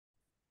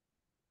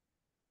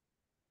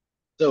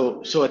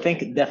So I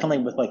think definitely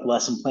with like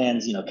lesson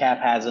plans, Cap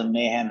has them,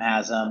 Mayhem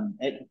has them.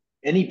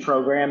 Any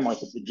program,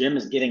 like if the gym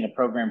is getting a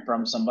program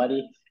from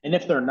somebody, and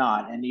if they're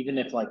not, and even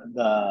if like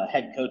the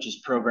head coach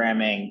is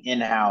programming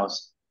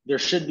in-house, there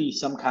should be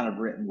some kind of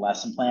written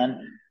lesson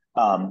plan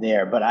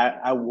there. But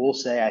I will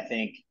say, I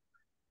think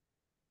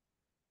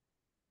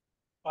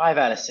 5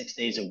 out of 6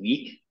 days a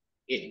week,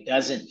 it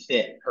doesn't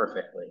fit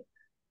perfectly.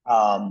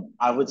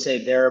 I would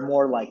say they're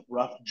more like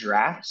rough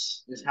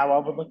drafts, is how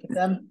I would look at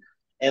them.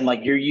 And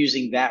like you're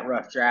using that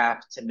rough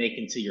draft to make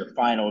into your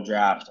final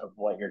draft of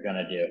what you're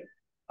gonna do.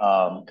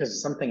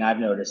 Because something I've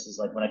noticed is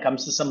like when it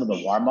comes to some of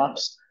the warm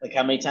ups, like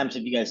how many times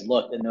have you guys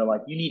looked and they're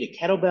like, you need a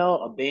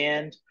kettlebell, a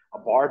band, a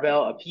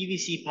barbell, a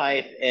PVC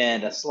pipe,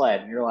 and a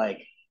sled. And you're like,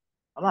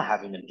 I'm not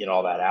having them get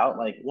all that out.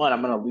 Like one,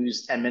 I'm going to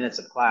lose 10 minutes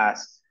of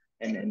class,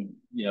 and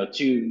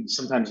two,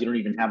 sometimes you don't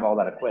even have all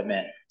that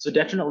equipment. So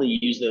definitely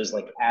use those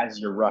like as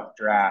your rough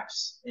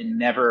drafts, and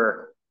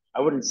never,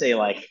 I wouldn't say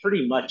like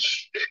pretty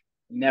much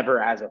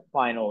never as a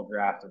final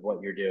draft of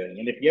what you're doing.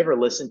 And if you ever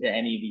listen to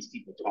any of these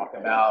people talk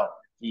about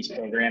these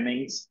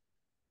programmings,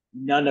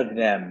 none of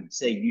them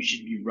say you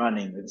should be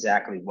running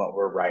exactly what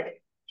we're writing.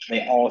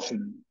 They all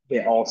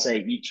say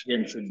each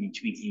gym should be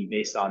tweaking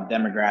based on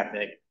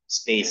demographic,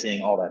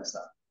 spacing, all that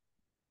stuff.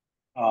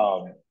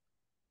 Um,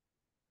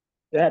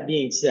 that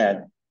being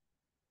said,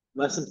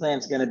 lesson plan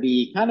is going to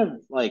be kind of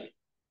like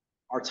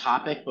our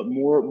topic, but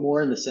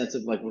more in the sense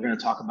of like we're going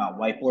to talk about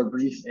whiteboard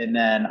brief, and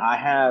then I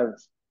have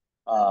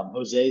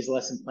Jose's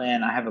lesson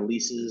plan. I have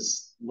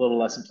Elise's little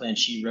lesson plan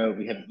she wrote.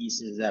 We have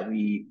Isa's that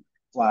we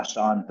flashed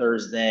on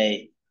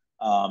Thursday,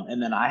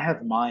 and then I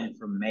have mine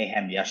from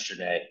Mayhem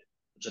yesterday,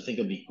 which I think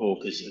will be cool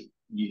because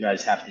you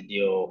guys have to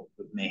deal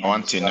with I Mayhem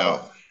want as to know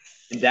well,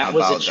 and that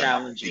was a about that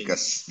challenging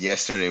because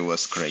yesterday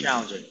was crazy.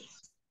 challenging.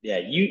 Yeah,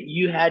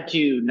 you had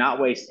to not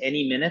waste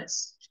any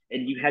minutes,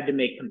 and you had to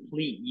make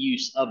complete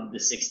use of the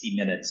 60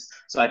 minutes.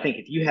 So I think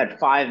if you had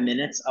 5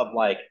 minutes of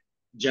like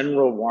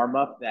general warm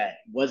up that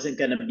wasn't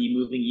going to be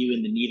moving you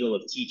in the needle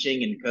of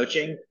teaching and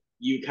coaching,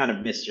 you kind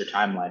of missed your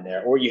timeline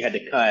there, or you had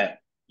to cut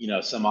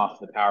some off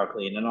the power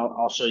clean. And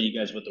I'll show you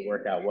guys what the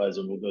workout was,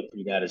 and we'll go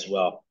through that as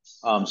well.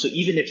 So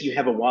even if you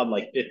have a WOD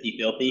like 50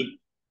 filthy,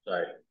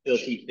 sorry,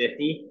 filthy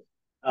 50,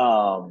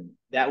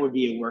 that would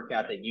be a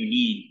workout that you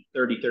need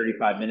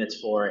 30-35 minutes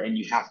for, and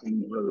you have to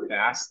move really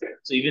fast.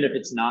 So even if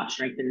it's not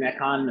strength and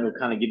metcon, it'll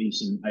kind of give you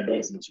some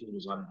ideas and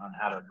tools on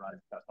how to run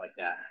stuff like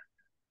that.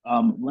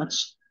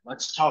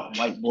 Let's talk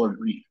whiteboard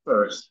brief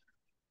first,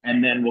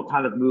 and then we'll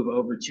kind of move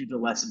over to the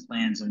lesson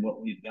plans and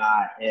what we've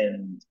got,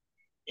 and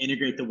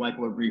integrate the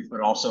whiteboard brief,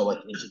 but also like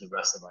into the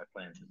rest of our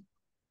plan.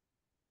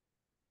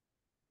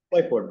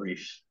 Whiteboard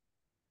brief.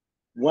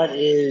 What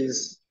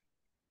is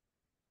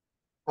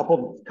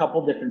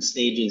couple different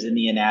stages in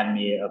the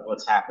anatomy of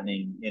what's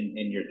happening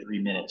in your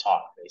 3 minute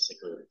talk,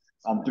 basically.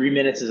 3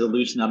 minutes is a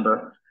loose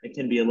number. It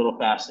can be a little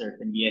faster, it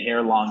can be a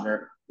hair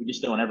longer. We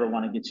just don't ever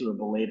want to get to a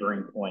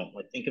belaboring point.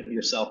 Like think of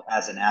yourself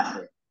as an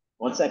athlete.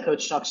 Once that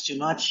coach talks too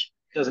much,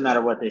 it doesn't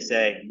matter what they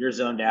say. You're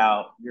zoned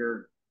out.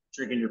 You're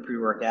drinking your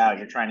pre-workout.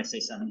 You're trying to say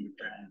something to your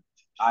friend.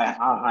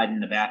 I'll hide in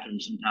the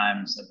bathroom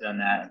sometimes. I've done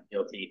that. I'm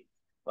guilty.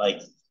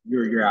 Like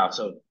you're out.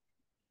 So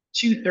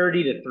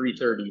 2:30 to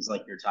 3:30 is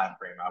like your time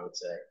frame, I would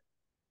say.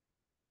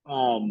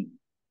 Um,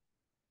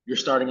 you're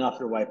starting off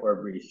your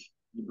whiteboard brief.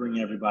 You bring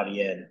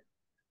everybody in.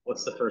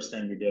 What's the first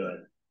thing you're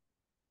doing?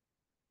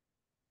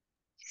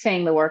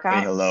 Saying the Say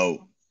workout.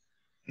 hello.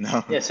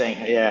 No. Yeah,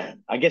 yeah.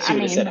 I guess I you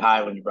would have said mean,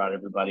 hi when you brought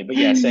everybody, but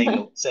yeah,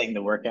 saying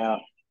the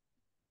workout.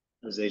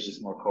 Jose's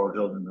just more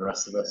cordial than the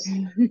rest of us.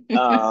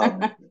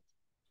 Um,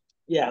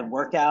 yeah,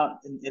 workout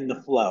in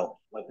the flow,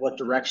 like what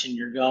direction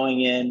you're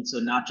going in. So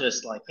not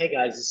just like, hey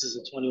guys, this is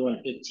a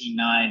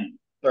 21-15-9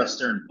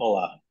 thruster and pull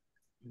up.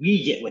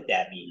 We get what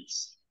that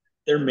means.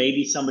 There may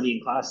be somebody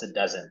in class that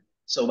doesn't.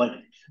 So like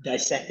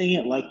dissecting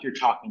it like you're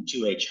talking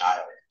to a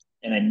child.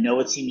 And I know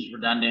it seems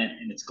redundant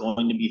and it's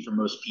going to be for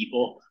most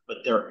people, but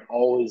there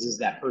always is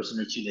that person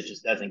or two that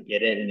just doesn't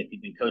get it. And if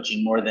you've been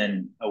coaching more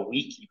than a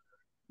week,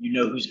 you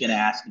know who's going to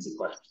ask you the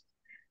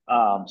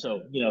question.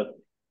 So,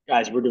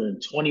 guys, we're doing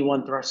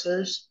 21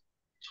 thrusters,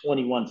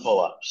 21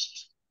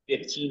 pull-ups,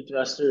 15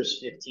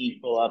 thrusters, 15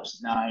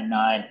 pull-ups, 9.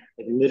 Like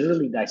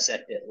literally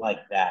dissect it like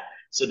that.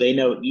 So they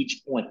know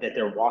each point that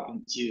they're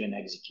walking to and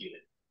executing.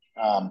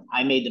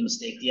 I made the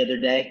mistake the other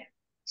day,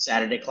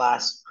 Saturday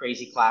class,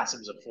 crazy class. It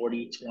was a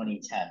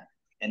 40-20-10.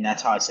 And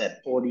that's how I said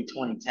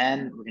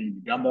 40-20-10. We're going to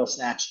do dumbbell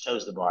snatch,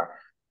 toes to bar.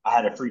 I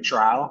had a free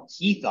trial.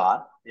 He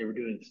thought they were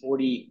doing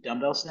 40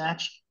 dumbbell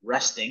snatch,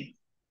 resting,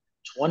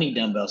 20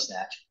 dumbbell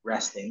snatch,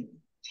 resting,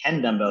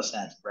 10 dumbbell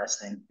snatch,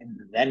 resting, and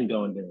then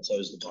going to the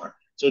toes to bar.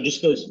 So it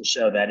just goes to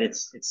show that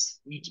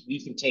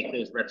we can take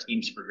those rep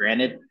schemes for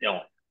granted.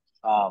 Don't.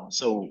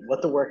 So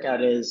what the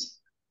workout is,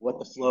 what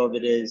the flow of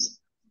it is,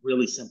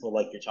 really simple.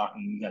 Like you're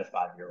talking, you got a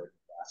 5-year-old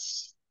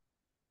class.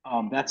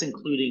 That's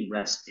including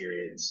rest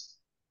periods.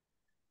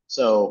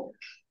 So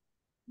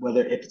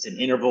whether if it's an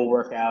interval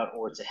workout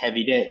or it's a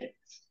heavy day,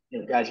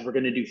 guys, we're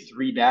going to do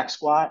 3 back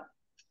squat.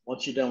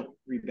 Once you're done with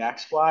 3 back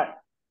squat,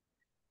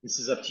 This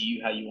is up to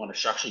you how you want to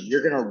structure.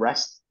 You're going to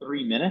rest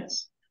 3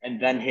 minutes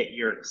and then hit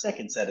your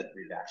second set of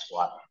 3 back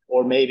squat.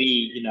 Or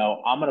maybe,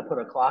 I'm going to put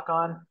a clock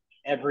on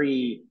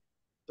every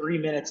 3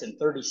 minutes and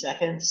 30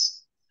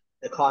 seconds.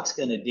 The clock's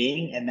going to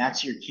ding, and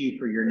that's your cue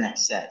for your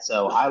next set.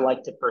 So I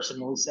like to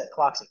personally set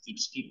clocks. It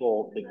keeps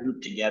the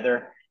group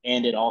together.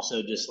 And it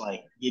also just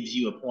like gives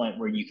you a point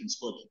where you can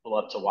split people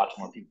up to watch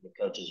more people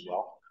to coach as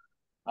well.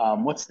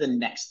 What's the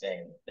next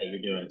thing that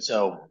you're doing?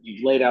 So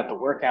you've laid out the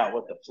workout,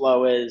 what the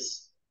flow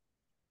is.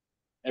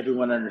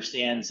 Everyone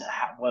understands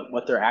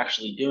what they're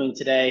actually doing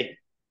today.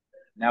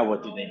 Now,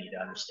 what do they need to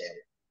understand?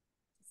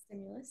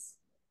 Stimulus.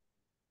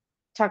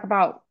 Talk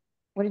about,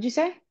 what did you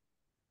say?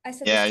 I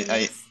said Yeah,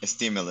 stimulus.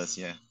 Stimulus,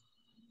 yeah.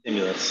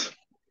 Stimulus.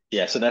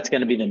 Yeah, so that's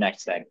going to be the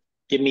next thing.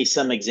 Give me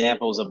some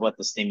examples of what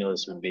the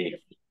stimulus would be.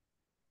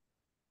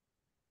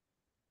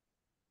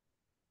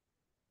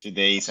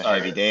 Today is a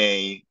heavy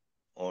day,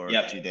 or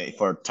today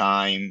for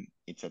time,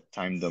 it's a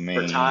time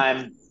domain. For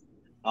time,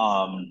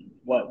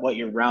 what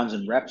your rounds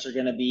and reps are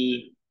going to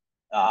be.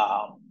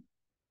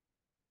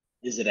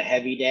 Is it a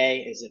heavy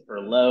day? Is it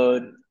for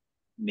load?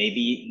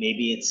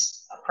 Maybe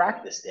it's a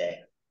practice day.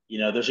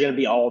 There's going to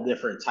be all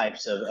different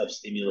types of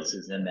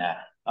stimuluses in that.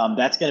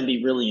 That's going to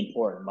be really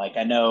important. Like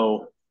I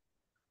know,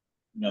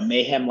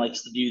 Mayhem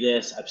likes to do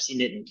this. I've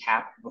seen it in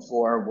CAP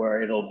before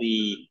where it'll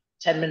be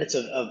 10 minutes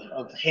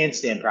of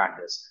handstand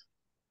practice.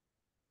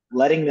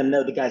 Letting them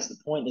know, the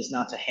point is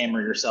not to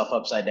hammer yourself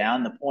upside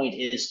down. The point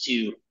is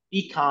to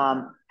be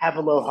calm, have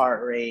a low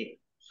heart rate,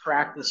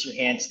 practice your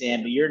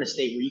handstand, but you're in a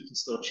state where you can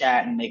still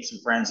chat and make some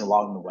friends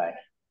along the way.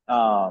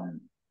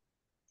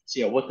 So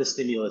yeah, what the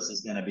stimulus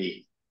is going to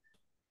be.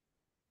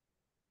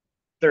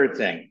 Third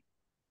thing.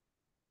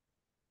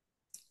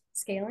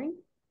 Scaling.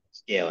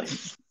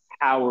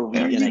 How are we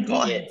going to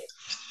get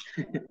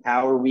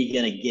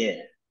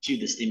to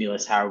the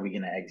stimulus? How are we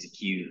going to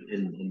execute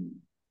and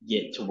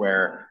get to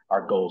where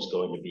our goal is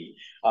going to be?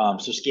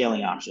 So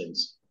scaling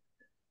options.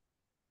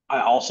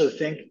 I also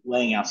think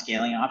laying out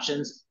scaling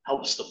options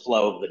helps the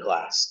flow of the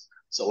class.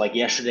 So like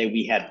yesterday,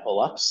 we had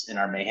pull-ups in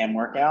our Mayhem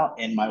workout.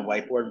 In my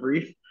whiteboard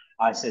brief,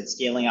 I said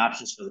scaling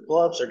options for the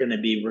pull-ups are going to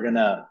be, we're going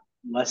to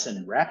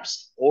lessen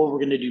reps or we're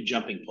going to do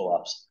jumping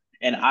pull-ups.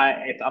 And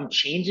if I'm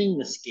changing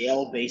the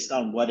scale based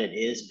on what it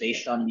is,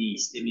 based on the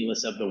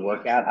stimulus of the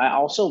workout, I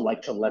also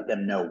like to let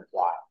them know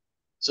why.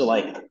 So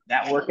like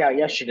that workout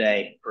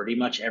yesterday, pretty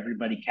much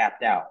everybody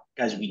capped out.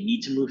 Guys, we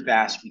need to move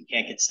fast. We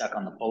can't get stuck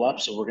on the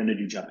pull-ups, so we're going to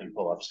do jumping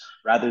pull-ups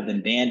rather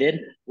than banded,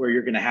 where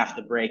you're going to have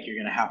to break, you're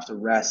going to have to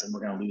rest, and we're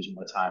going to lose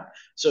more time.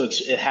 So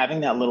having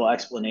that little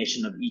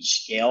explanation of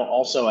each scale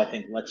also, I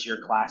think, lets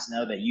your class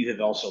know that you have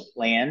also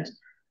planned,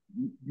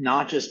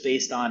 not just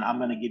based on, I'm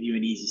going to give you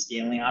an easy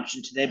scaling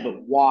option today,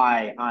 but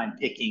why I'm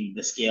picking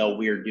the scale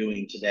we're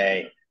doing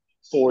today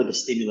for the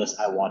stimulus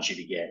I want you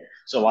to get.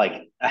 So like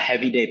a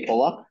heavy day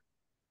pull-up,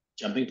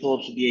 jumping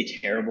pull-ups would be a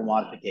terrible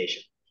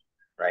modification,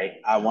 right?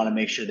 I want to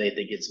make sure that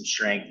they get some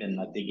strength and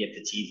like they get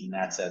fatigued in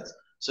that sense.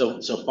 So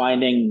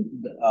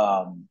finding,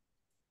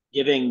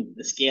 giving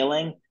the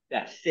scaling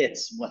that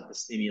fits what the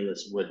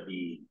stimulus would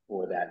be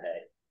for that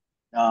day.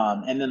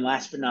 And then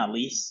last but not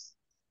least,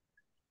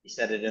 you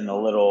said it in the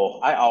little,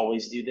 I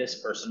always do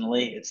this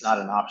personally. It's not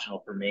an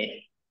optional for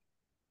me.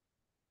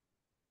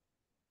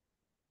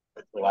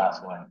 That's the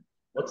last one.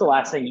 What's the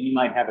last thing you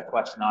might have a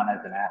question on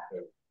as an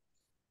athlete?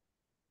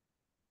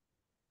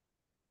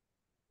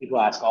 People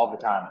ask all the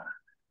time.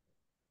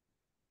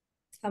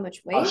 How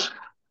much weight?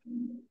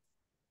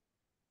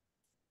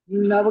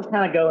 No, we'll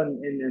kind of go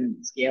in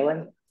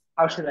scaling.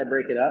 How should I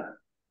break it up?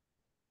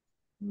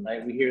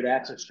 Right, we hear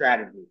that. So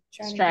strategy,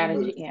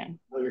 yeah.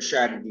 What your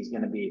strategy is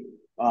going to be.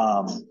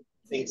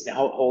 Things to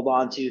hold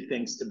on to,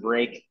 things to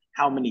break,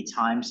 how many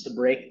times to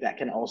break. That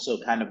can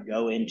also kind of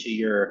go into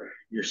your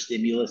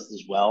stimulus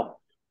as well.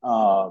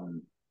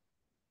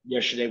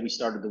 Yesterday, we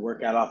started the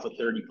workout off with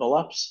 30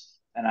 pull-ups.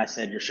 And I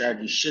said, your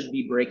strategy should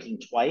be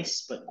breaking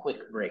twice, but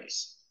quick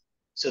breaks.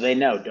 So they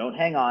know, don't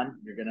hang on.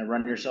 You're going to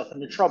run yourself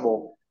into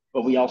trouble,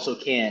 but we also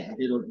can't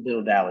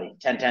diddle dally.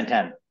 10, 10,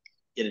 10.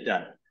 Get it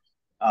done.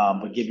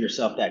 But give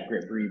yourself that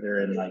grit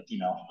breather and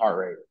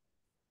heart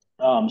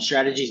rate.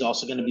 Strategy is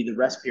also going to be the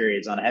rest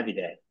periods on a heavy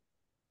day.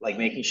 Like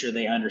making sure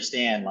they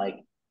understand, like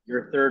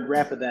your third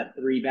rep of that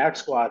 3 back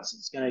squats,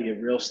 it's going to get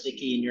real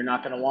sticky and you're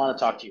not going to want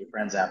to talk to your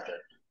friends after.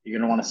 You're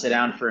going to want to sit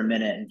down for a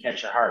minute and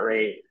catch your heart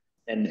rate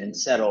and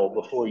settle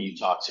before you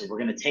talk. So we're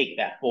going to take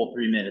that full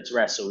 3 minutes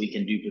rest so we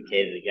can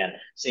duplicate it again.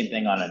 Same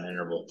thing on an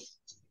interval.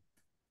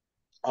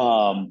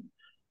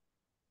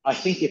 I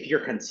think if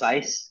you're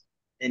concise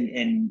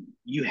and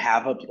you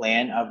have a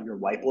plan of your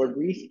whiteboard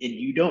brief and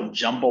you don't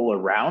jumble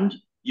around,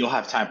 you'll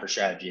have time for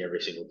strategy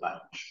every single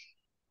time.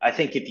 I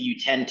think if you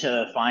tend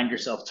to find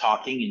yourself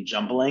talking and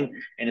jumbling,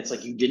 and it's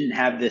like you didn't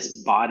have this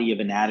body of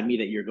anatomy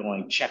that you're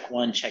going check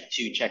 1, check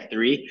 2, check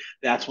 3,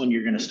 that's when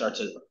you're going to start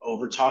to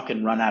over talk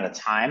and run out of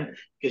time,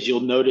 because you'll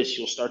notice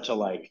you'll start to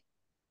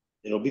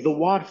It'll be the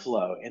WOD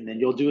flow, and then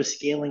you'll do a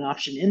scaling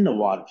option in the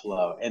WOD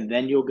flow, and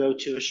then you'll go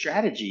to a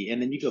strategy,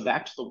 and then you go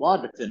back to the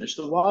WOD to finish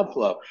the WOD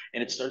flow,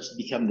 and it starts to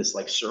become this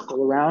like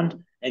circle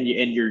around, and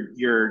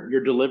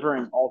you're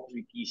delivering all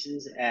three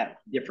pieces at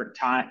different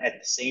time at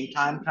the same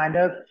time, kind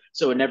of.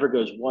 So it never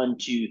goes 1,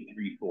 2,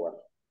 3, 4.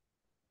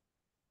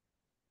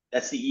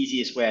 That's the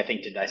easiest way I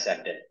think to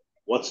dissect it.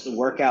 What's the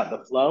workout,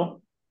 the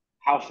flow?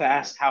 How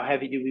fast, how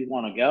heavy do we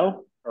want to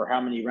go, or how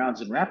many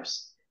rounds and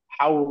reps?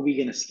 How are we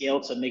going to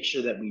scale to make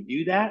sure that we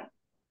do that?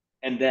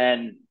 And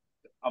then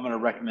I'm going to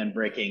recommend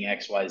breaking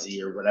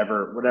XYZ or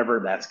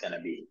whatever that's going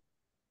to be.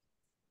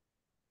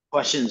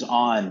 Questions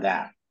on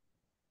that?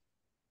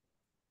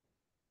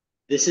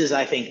 This is,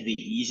 I think,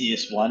 the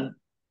easiest one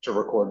to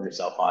record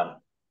yourself on.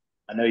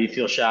 I know you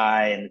feel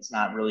shy and it's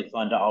not really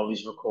fun to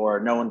always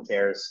record. No one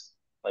cares.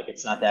 Like,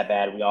 it's not that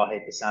bad. We all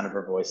hate the sound of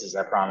our voices.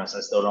 I promise. I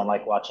still don't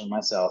like watching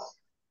myself.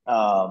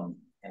 And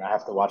I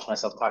have to watch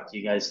myself talk to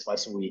you guys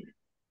twice a week.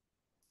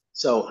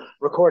 So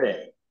record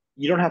it.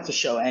 You don't have to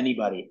show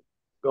anybody.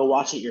 Go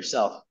watch it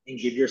yourself and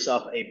give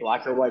yourself a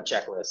black or white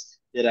checklist.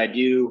 Did I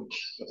do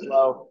the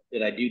flow?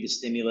 Did I do the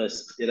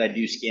stimulus? Did I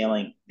do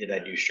scaling? Did I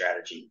do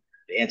strategy?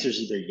 The answer is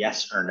either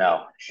yes or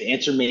no. The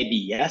answer may be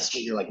yes,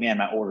 but you're like, man,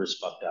 my order's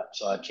fucked up,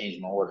 so I've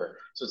changed my order.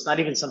 So it's not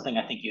even something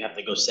I think you have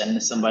to go send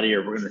to somebody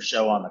or we're going to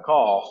show on the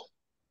call.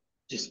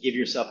 Just give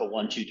yourself a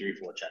 1, 2, 3,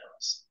 4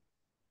 checklist.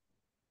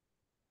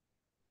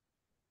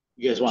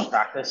 You guys want to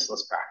practice?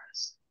 Let's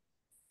practice.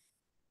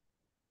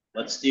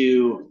 Let's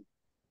do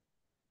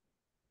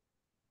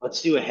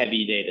a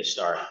heavy day to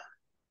start.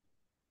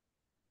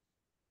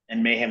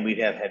 And Mayhem, we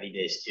have heavy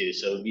days too,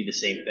 so it would be the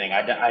same thing.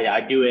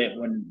 I do it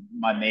when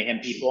my Mayhem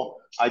people,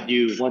 I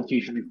do 1,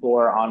 2, 3,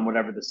 4 on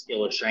whatever the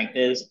skill or strength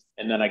is,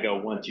 and then I go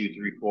 1, 2,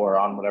 3, 4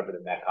 on whatever the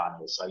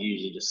Metcon is. So I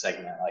usually just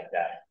segment it like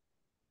that.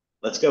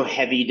 Let's go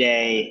heavy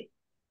day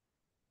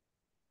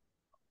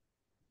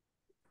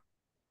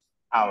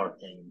power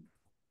thing.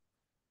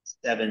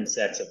 7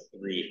 sets of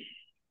 3.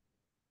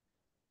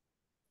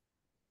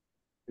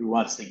 Who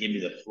wants to give me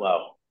the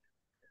flow?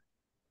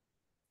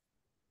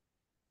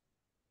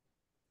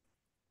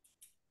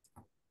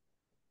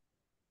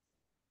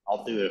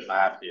 I'll do it if I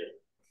have to.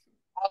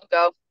 I'll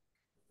go.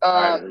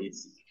 All right,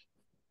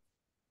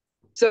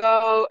 So,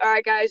 all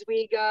right, guys,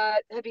 we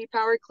got heavy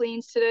power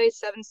cleans today,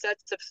 7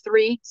 sets of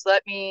 3. So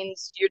that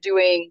means you're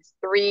doing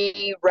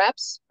 3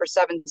 reps for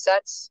 7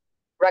 sets.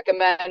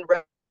 Recommend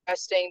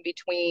resting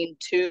between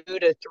 2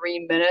 to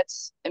 3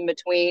 minutes in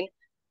between.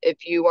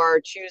 If you are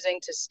choosing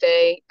to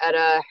stay at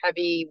a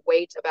heavy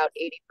weight, about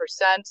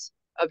 80%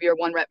 of your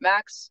 1 rep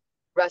max,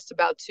 rest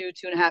about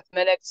 2.5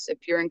 minutes.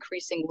 If you're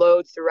increasing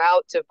load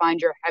throughout to find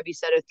your heavy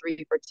set of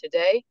 3 for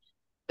today,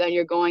 then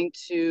you're going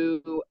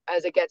to,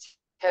 as it gets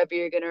heavier,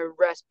 you're going to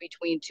rest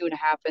between 2.5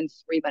 and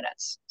 3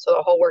 minutes. So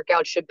the whole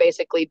workout should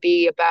basically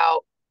be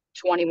about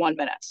 21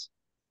 minutes.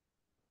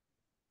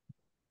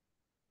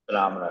 But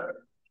I'm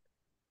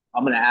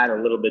gonna add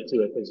a little bit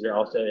to it because you're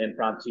also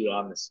impromptu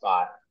on the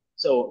spot.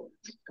 So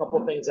a couple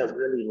of things I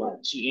really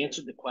liked. She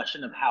answered the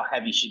question of how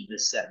heavy should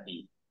this set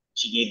be.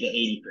 She gave the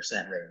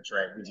 80% range,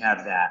 right? We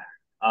have that.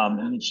 And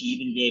then she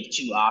even gave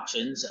 2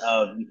 options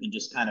of you can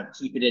just kind of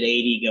keep it at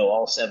 80, go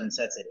all 7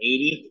 sets at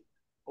 80,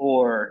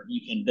 or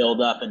you can build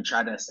up and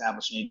try to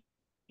establish maybe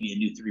a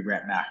new 3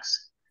 rep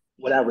max.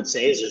 What I would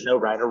say is there's no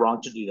right or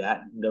wrong to do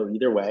that. You can go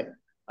either way.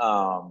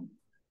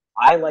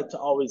 I like to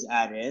always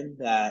add in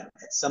that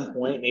at some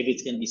point, maybe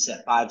it's going to be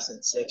set 5,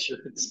 set 6, your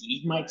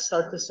fatigue might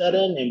start to set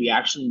in, and we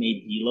actually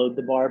may deload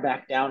the bar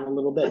back down a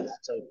little bit.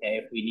 That's okay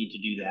if we need to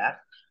do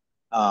that.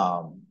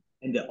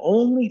 And the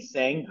only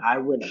thing I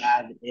would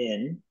add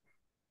in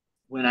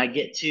when I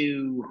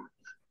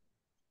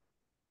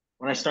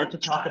start to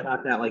talk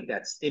about that, like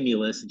that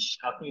stimulus, and she's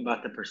talking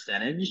about the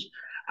percentage,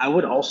 I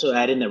would also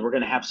add in that we're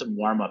going to have some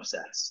warm-up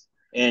sets.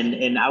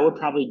 And I would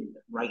probably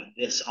write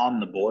this on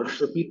the board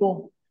for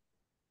people.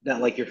 That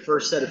like your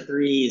first set of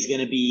 3 is going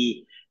to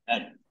be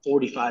at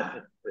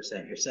 45,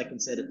 50%. Your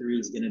second set of 3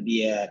 is going to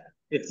be at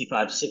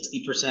 55,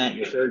 60%.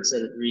 Your third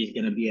set of 3 is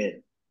going to be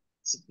at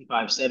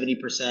 65,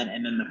 70%.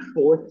 And then the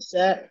fourth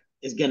set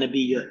is going to be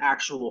your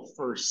actual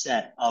first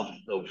set of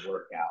the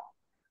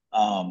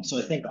workout. So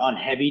I think on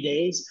heavy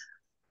days,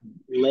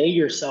 lay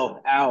yourself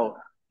out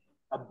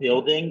a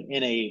building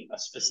in a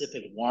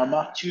specific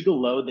warm-up to the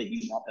load that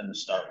you want them to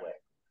start with.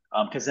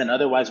 Because then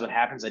otherwise what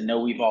happens, I know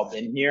we've all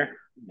been here,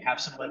 you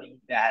have somebody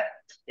that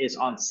is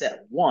on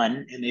set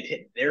 1 and they've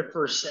hit their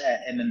first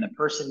set, and then the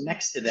person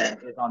next to them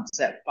is on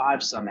set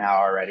 5 somehow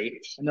already,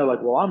 and they're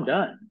like, well, I'm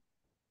done.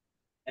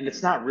 And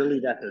it's not really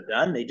that they're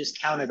done. They just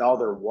counted all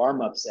their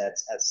warm-up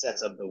sets as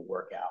sets of the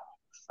workout.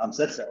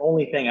 So that's the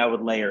only thing I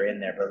would layer in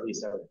there, but at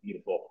least that was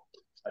beautiful.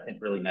 I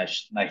think really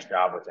nice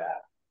job with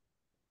that.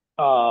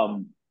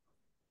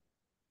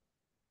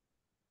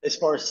 As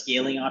far as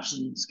scaling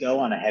options go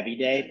on a heavy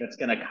day, that's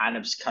going to kind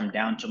of come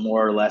down to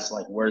more or less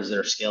like where's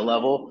their skill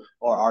level,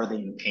 or are they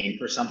in pain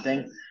for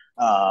something?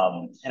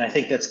 And I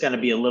think that's going to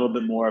be a little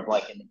bit more of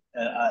like an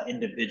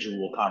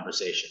individual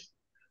conversation.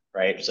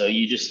 right? So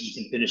you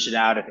can finish it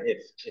out.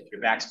 If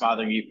your back's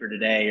bothering you for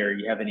today or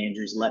you have any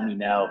injuries, let me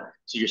know.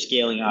 So your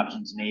scaling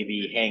options may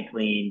be hang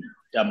clean,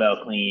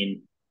 dumbbell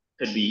clean,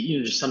 could be, you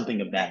know, just something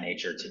of that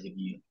nature to give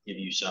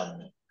you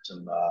some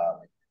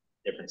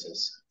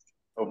differences.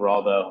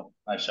 Overall, though,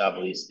 nice job,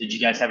 Elise. Did you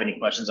guys have any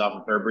questions off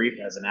of her brief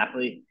as an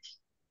athlete?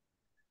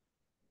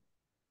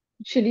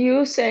 Should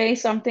you say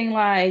something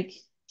like,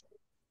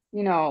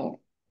 you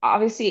know,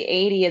 obviously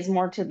 80 is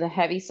more to the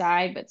heavy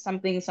side, but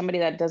somebody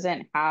that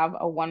doesn't have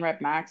a 1 rep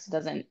max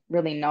doesn't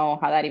really know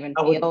how that even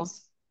I would,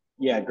 feels.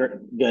 yeah,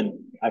 good.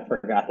 I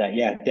forgot that.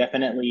 Yeah,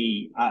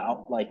 definitely.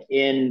 Like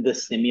in the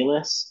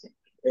stimulus,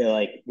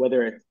 like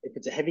whether if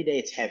it's a heavy day,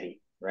 it's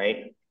heavy,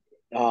 right?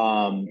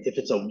 If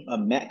it's a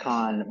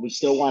Metcon, we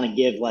still want to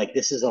give like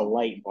this is a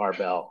light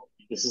barbell,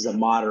 this is a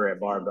moderate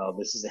barbell,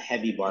 this is a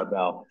heavy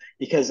barbell,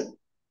 because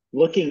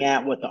looking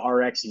at what the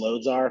RX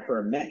loads are for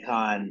a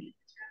Metcon,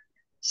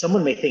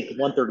 someone may think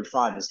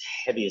 135 is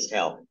heavy as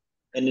hell.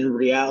 And in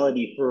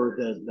reality, for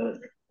the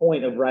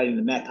point of riding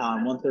the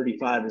Metcon,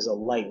 135 is a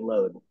light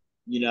load,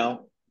 you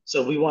know?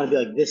 So we want to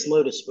be like, this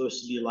load is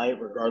supposed to be light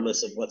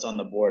regardless of what's on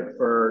the board.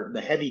 For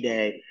the heavy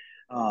day,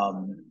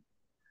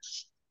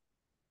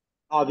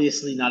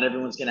 obviously not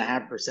everyone's going to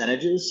have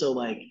percentages. So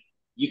like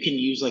you can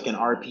use like an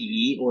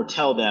RPE or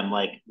tell them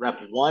like rep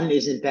 1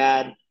 isn't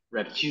bad,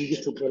 rep 2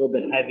 gets a little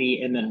bit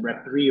heavy, and then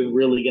rep 3 you're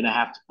really going to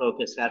have to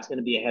focus. That's going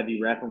to be a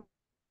heavy rep.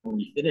 When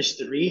you finish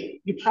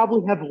 3, you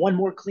probably have 1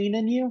 more clean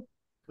in you,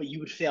 but you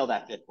would fail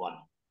that 5th one.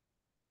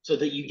 So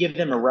that you give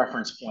them a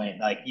reference point.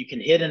 Like you can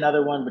hit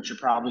another one, but you're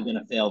probably going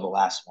to fail the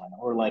last one.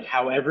 Or like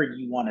however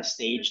you want to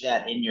stage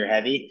that in your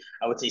heavy,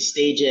 I would say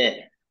stage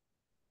it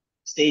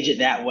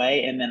that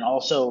way. And then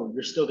also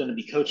you're still going to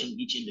be coaching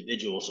each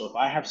individual. So if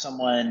I have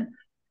someone,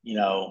 you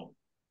know,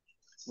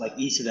 like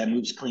Issa that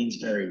moves cleans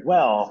very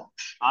well,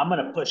 I'm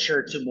going to push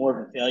her to more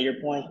of a failure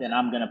point than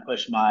I'm going to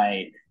push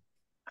my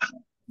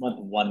month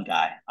 1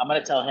 guy. I'm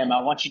going to tell him,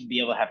 I want you to be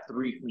able to have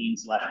 3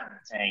 cleans left in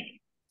the tank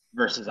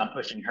versus I'm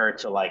pushing her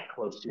to like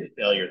close to a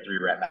failure 3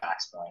 rep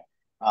max point.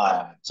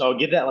 So I'll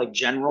give that like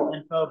general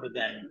info, but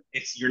then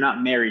you're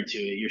not married to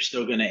it. You're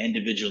still going to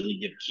individually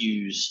give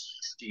cues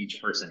to each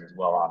person as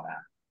well on that.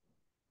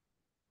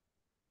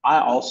 I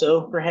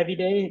also, for heavy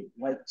day,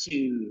 like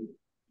to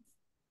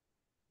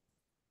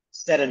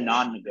set a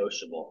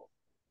non-negotiable.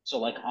 So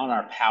like on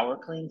our power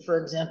clean, for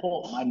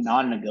example, my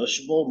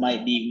non-negotiable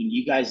might be when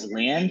you guys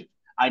land,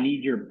 I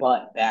need your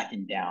butt back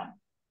and down,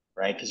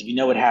 right? Because we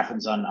know what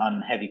happens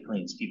on heavy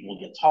cleans. People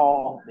get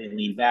tall, they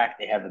lean back,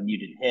 they have a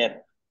muted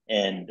hip,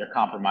 and they're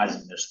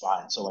compromising their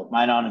spine. So like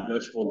my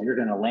non-negotiable, you're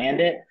going to land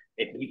it.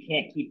 If you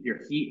can't keep your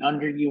feet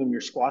under you in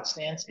your squat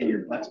stance and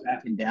your butt's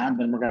back and down,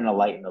 then we're going to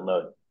lighten the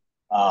load.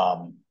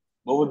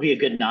 What would be a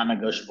good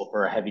non-negotiable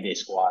for a heavy day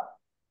squat?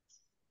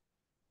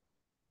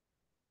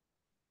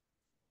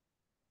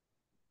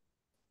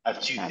 I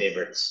have 2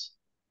 favorites.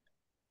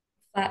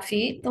 Flat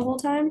feet the whole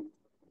time?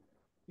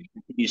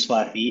 Use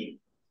flat feet.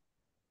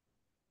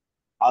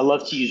 I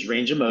love to use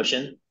range of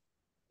motion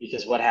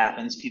because what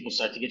happens, people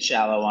start to get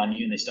shallow on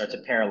you and they start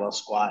to parallel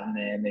squat and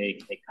then they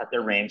cut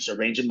their range. So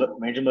range of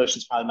motion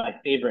is probably my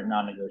favorite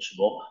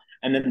non-negotiable.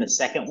 And then the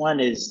second one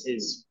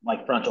is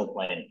like frontal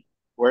planing.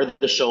 Where are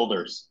the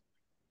shoulders?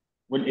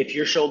 If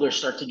your shoulders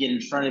start to get in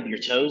front of your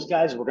toes,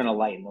 guys, we're going to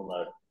lighten the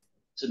load.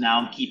 So now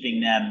I'm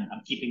keeping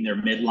their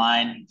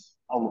midline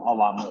a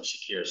lot more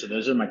secure. So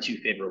those are my 2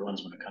 favorite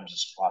ones when it comes to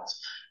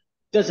squats.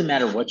 Doesn't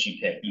matter what you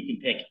pick. You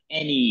can pick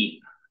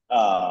any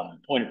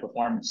point of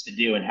performance to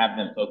do and have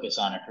them focus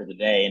on it for the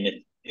day. And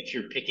if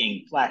you're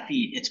picking flat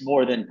feet, it's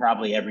more than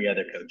probably every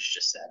other coach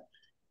just said,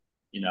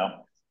 you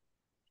know?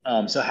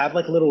 So have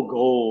like little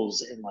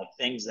goals and like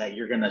things that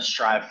you're going to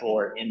strive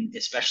for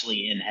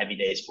especially in heavy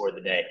days for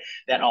the day.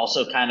 That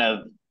also kind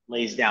of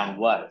lays down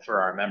what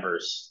for our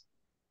members?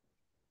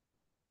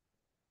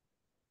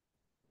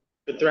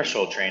 The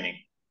threshold training,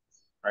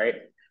 right?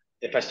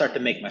 If I start to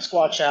make my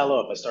squat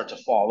shallow, if I start to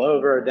fall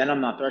over, then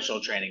I'm not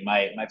threshold training.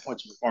 My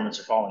points of performance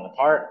are falling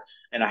apart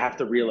and I have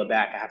to reel it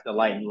back. I have to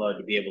lighten load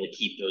to be able to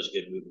keep those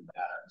good movement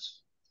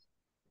patterns.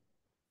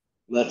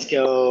 Let's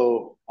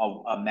go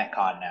a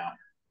Metcon now.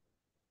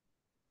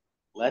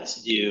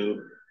 Let's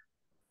do,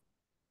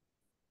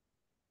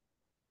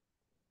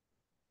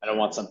 I don't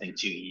want something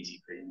too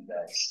easy for you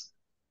guys.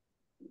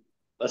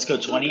 Let's go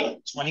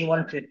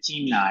 21,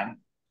 15, 9.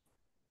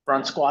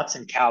 Front squats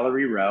and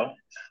calorie row.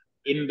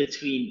 In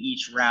between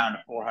each round,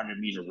 a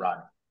 400-meter run.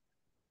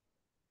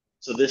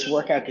 So this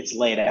workout gets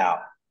laid out.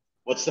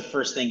 What's the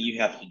first thing you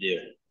have to do?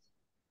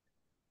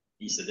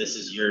 He said, this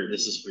is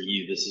for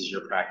you. This is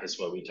your practice,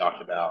 what we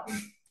talked about.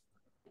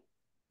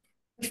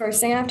 The first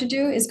thing I have to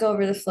do is go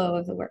over the flow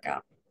of the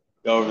workout.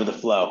 Go over the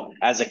flow.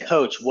 As a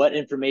coach, what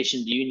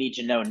information do you need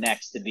to know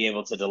next to be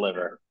able to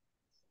deliver?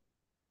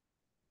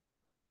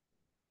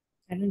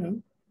 I don't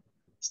know.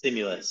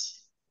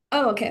 Stimulus.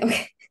 Oh,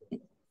 okay.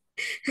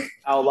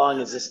 How long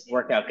is this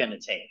workout going to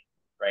take?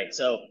 Right.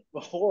 So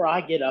before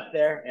I get up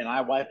there and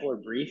I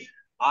whiteboard brief,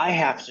 I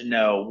have to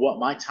know what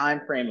my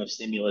time frame of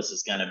stimulus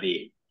is going to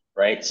be.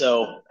 right?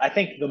 So I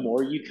think the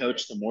more you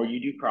coach, the more you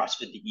do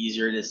CrossFit, the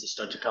easier it is to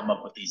start to come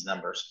up with these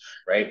numbers,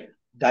 right?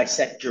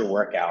 Dissect your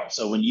workout.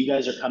 So when you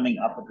guys are coming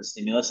up with the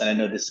stimulus, and I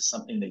know this is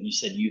something that you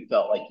said you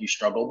felt like you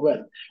struggled with,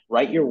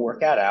 write your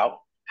workout out.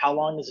 How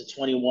long is a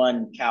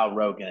 21 cal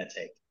row going to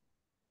take?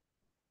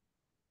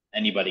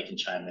 Anybody can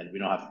chime in. We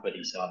don't have to put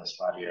Issa on the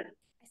spot here.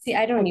 See,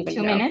 I don't even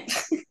 2 know.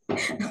 minutes.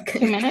 Okay.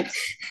 2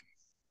 minutes.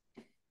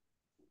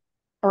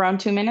 Around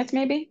 2 minutes,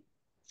 maybe.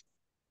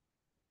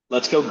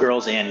 Let's go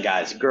girls and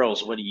guys.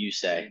 Girls, what do you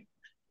say?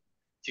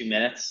 2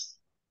 minutes?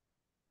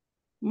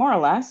 More or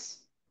less.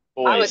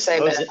 Boys, I would say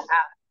a minute Jose, and a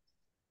half.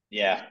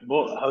 yeah.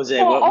 Well,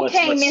 Jose, Well, what's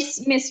okay,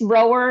 Miss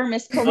Rower,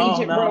 Miss Oh,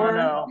 Collegiate no, no, Rower.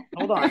 no.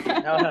 Hold on.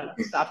 No,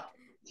 stop.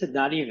 To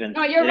not even.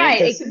 No, you're It ain't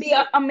right. It because could be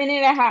a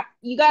minute and a half.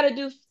 You got to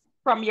do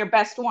from your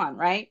best one,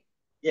 right?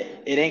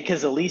 it ain't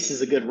because Elise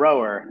is a good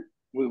rower.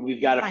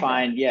 We've got to Kinda.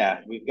 find,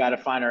 yeah, we've got to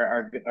find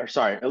our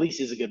sorry, Elise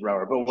is a good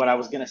rower. But what I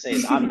was gonna say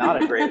is I'm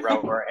not a great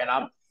rower,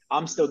 and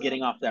I'm still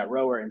getting off that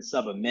rower in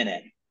sub a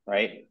minute,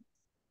 right?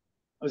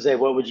 Jose,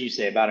 what would you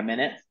say about a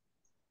minute?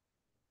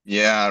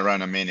 Yeah,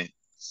 around a minute.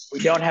 We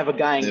don't have a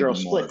guy A and little girl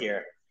bit split more.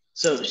 here.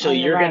 So Oh,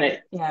 you're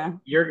right. gonna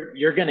Yeah,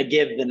 you're gonna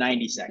give the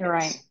 90 seconds. you're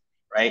right.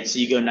 Right? So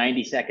you go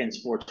 90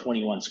 seconds for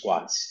 21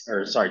 squats,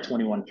 or sorry,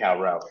 21 cal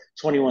row.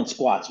 21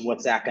 squats,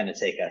 what's that gonna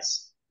take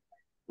us?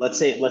 Let's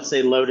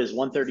say load is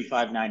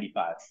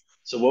 135.95.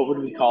 So what would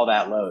we call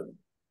that load?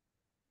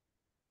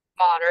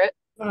 Moderate.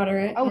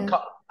 Moderate. I would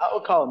Yeah.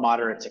 call it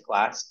moderate to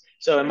class.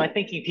 So am I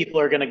thinking people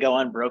are gonna go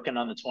unbroken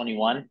on the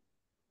 21?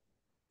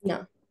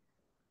 No.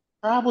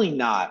 Probably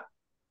not.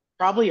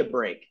 Probably a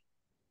break.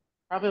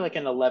 Probably like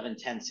an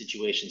 11-10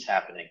 situations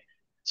happening.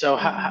 So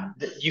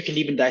you can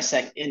even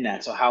dissect in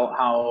that. So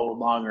how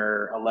long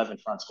are 11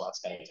 front squats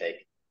going to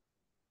take?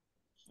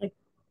 Like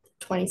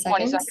 20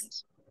 20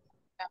 seconds.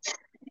 seconds.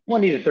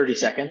 20 to 30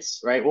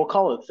 seconds, right? We'll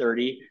call it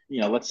 30.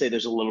 Let's say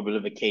there's a little bit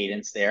of a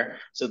cadence there.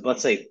 So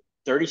let's say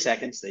 30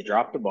 seconds, they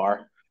drop the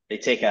bar, they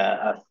take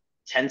a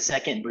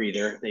 10-second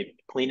breather, they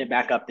clean it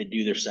back up, they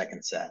do their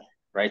second set,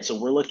 right? So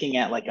we're looking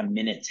at like a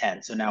minute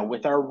 10. So now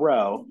with our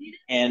row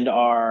and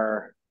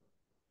our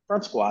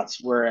front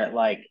squats, we're at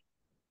like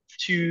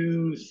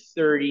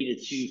 230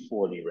 to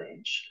 240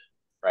 range,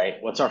 right?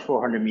 What's our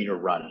 400-meter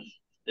run?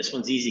 This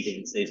one's easy because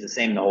it stays the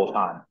same the whole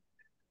time.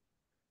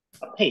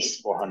 A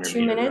paced 400 2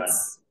 meter run.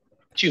 minutes.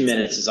 2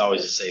 minutes is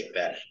always a safe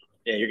bet.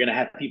 Yeah, you're going to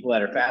have people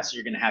that are faster.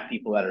 You're going to have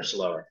people that are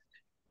slower.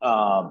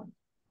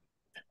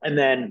 And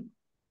then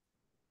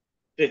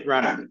fifth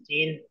round of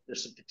 15,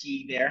 there's some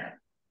fatigue there.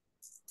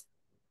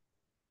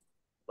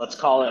 Let's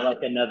call it like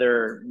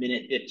another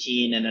minute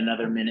 15 and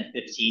another minute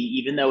 15.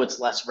 Even though it's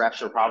less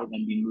reps, we're probably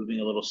going to be moving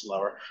a little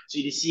slower. So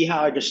you see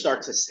how I just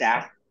start to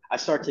stack? I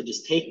start to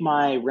just take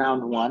my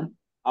round one.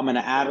 I'm going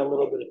to add a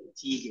little bit of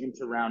fatigue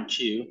into round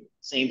two.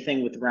 Same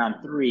thing with round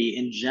three.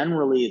 And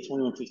generally at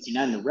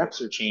 21:59, the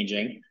reps are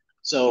changing.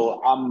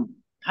 So I'm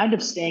kind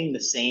of staying the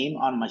same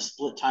on my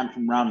split time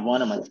from round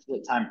one and my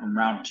split time from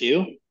round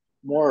two,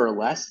 more or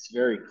less. It's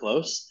very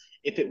close.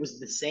 If it was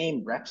the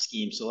same rep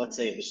scheme, so let's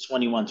say it was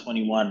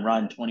 21-21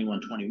 run,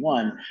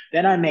 21-21,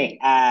 then I may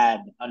add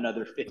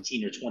another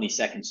 15 or 20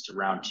 seconds to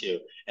round two.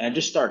 And I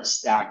just start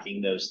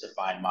stacking those to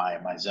find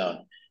my zone.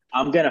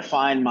 I'm going to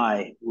find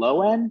my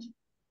low end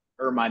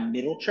or my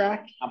middle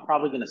track. I'm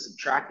probably going to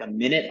subtract a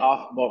minute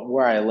off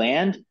where I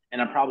land, and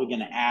I'm probably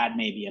going to add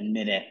maybe a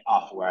minute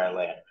off where I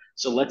land.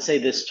 So let's say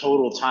this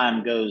total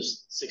time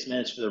goes 6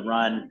 minutes for the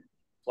run,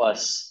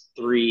 plus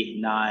 3,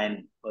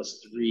 9,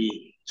 plus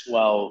 3,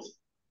 12.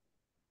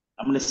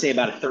 I'm going to say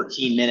about a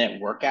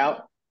 13-minute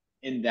workout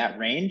in that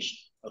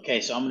range.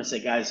 Okay, so I'm going to say,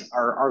 guys,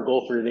 our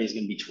goal for today is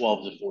going to be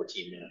 12 to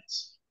 14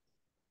 minutes,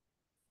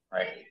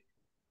 right?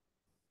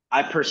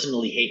 I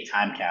personally hate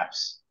time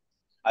caps.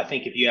 I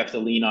think if you have to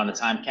lean on a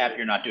time cap,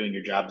 you're not doing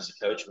your job as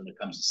a coach when it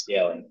comes to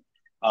scaling.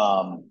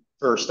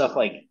 For stuff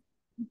like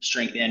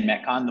strength and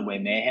Metcon, the way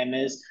Mayhem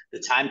is, the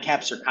time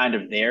caps are kind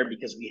of there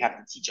because we have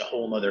to teach a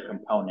whole other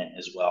component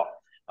as well.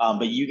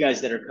 But you guys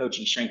that are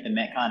coaching strength and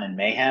Metcon and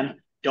Mayhem,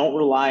 don't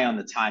rely on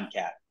the time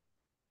cap.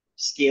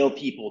 Scale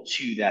people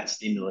to that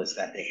stimulus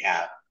that they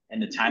have.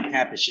 And the time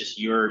cap is just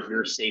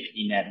your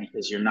safety net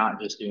because you're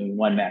not just doing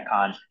one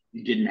Metcon.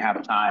 You didn't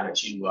have time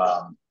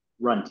to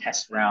run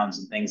test rounds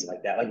and things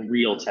like that, like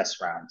real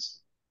test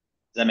rounds.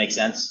 Does that make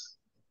sense?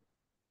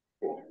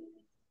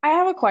 I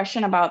have a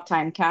question about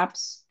time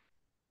caps.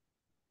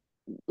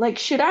 Like,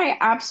 should I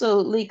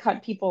absolutely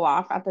cut people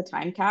off at the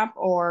time cap,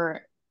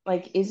 or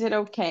like, is it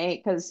okay?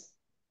 Because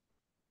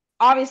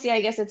obviously,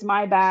 I guess it's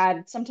my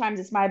bad. Sometimes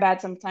it's my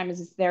bad.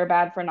 Sometimes it's their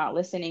bad for not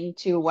listening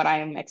to what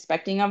I'm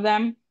expecting of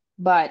them.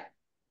 But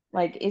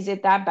like, is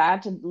it that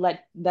bad to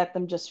let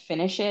them just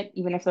finish it,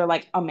 even if they're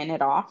like a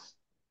minute off?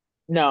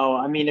 No,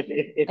 I mean Like,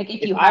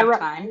 if you have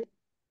time.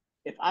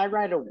 if I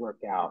write a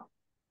workout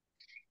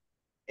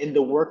and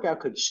the workout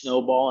could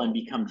snowball and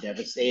become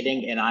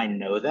devastating, and I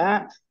know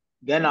that,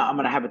 then I'm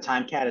gonna have a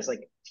time cap as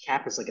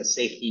like a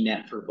safety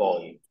net for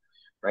volume,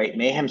 right?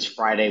 Mayhem's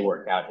Friday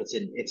workout.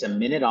 It's a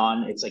minute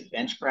on. It's like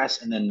bench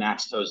press and then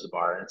max toes the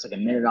bar. And it's like a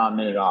minute on,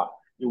 minute off.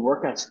 Your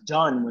workout's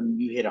done when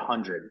you hit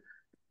 100.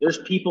 There's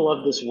people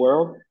of this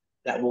world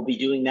that will be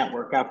doing that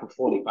workout for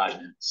 45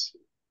 minutes,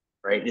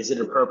 right? Is it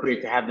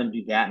appropriate to have them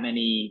do that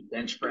many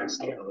bench press?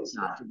 No, it's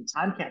not. The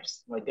time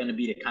cap's like going to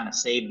be to kind of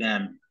save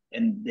them,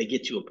 and they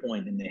get to a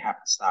point and they have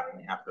to stop and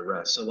they have to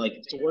rest. So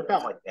like to work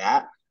out like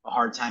that, a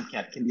hard time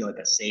cap can be like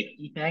a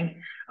safety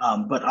thing.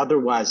 But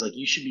otherwise, like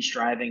you should be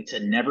striving to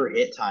never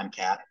hit time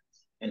cap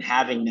and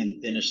having them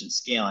finish and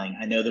scaling.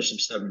 I know there's some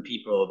stubborn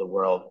people of the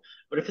world,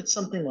 but if it's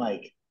something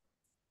like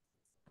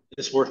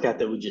this workout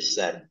that we just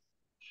said,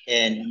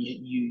 and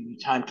you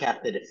time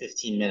capped it at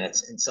 15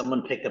 minutes, and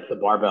someone picked up the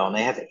barbell and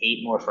they have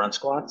 8 more front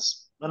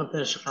squats, let them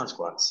finish the front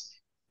squats,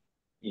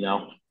 you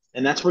know?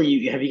 And that's where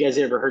have you guys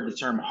ever heard the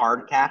term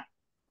hard cap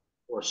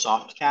or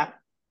soft cap?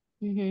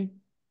 Mm-hmm.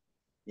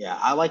 Yeah,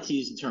 I like to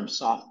use the term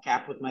soft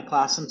cap with my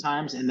class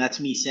sometimes, and that's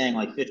me saying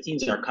like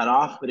 15s are cut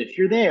off, but if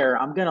you're there,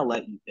 I'm gonna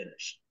let you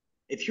finish.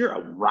 If you're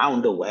a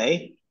round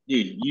away,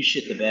 dude, you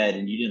shit the bed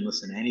and you didn't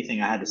listen to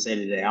anything I had to say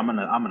today, I'm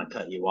gonna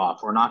cut you off.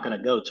 We're not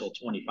gonna go till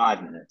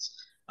 25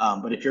 minutes.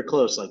 But if you're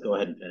close, like go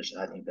ahead and finish it.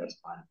 I think that's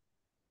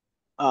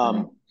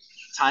fine.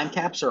 Time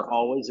caps are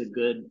always a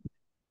good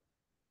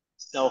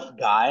self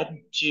guide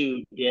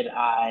to did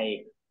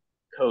I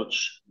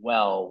coach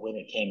well when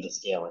it came to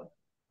scaling.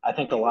 I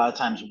think a lot of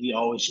times we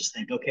always just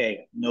think,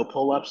 okay, no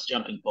pull-ups,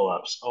 jumping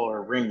pull-ups,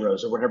 or ring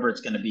rows, or whatever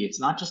it's going to be. It's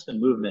not just the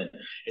movement,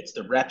 it's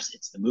the reps,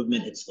 it's the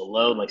movement, it's the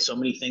load. Like so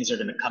many things are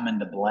going to come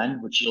into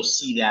blend, which you'll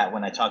see that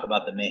when I talk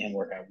about the mayhem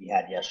workout we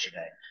had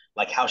yesterday,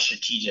 like how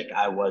strategic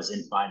I was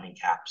in finding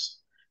caps.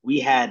 We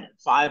had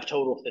 5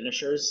 total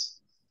finishers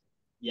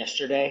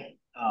yesterday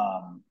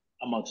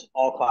amongst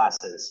all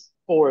classes.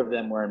 4 of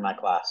them were in my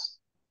class.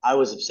 I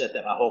was upset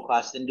that my whole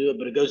class didn't do it,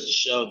 but it goes to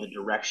show the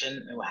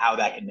direction and how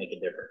that can make a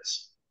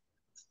difference.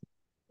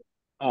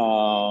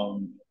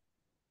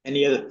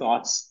 Any other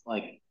thoughts,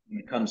 like when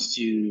it comes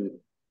to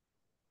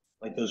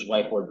like those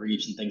whiteboard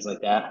briefs and things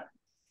like that?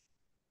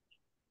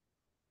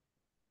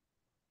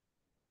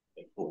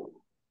 Okay, cool.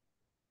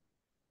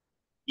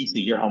 Issa,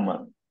 your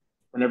homework.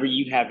 Whenever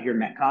you have your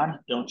Metcon,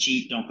 don't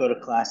cheat, don't go to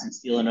class and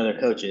steal another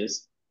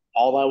coach's.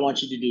 All I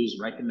want you to do is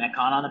write the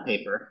Metcon on a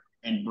paper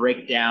and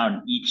break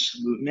down each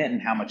movement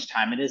and how much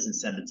time it is and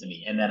send it to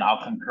me. And then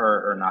I'll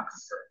concur or not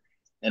concur.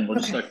 And we'll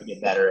just start to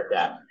get better at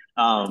that.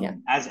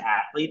 As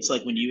athletes,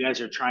 like when you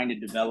guys are trying to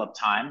develop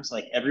times,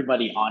 like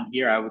everybody on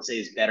here, I would say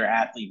is better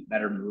athlete,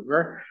 better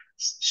mover.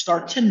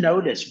 Start to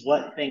notice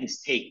what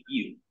things take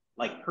you,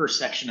 like per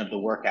section of the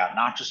workout,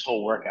 not just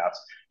whole workouts.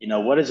 You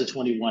know, what does a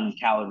 21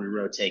 calorie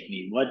row take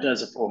me? What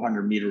does a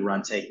 400-meter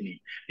run take me?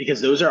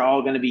 Because those are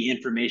all going to be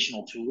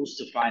informational tools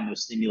to find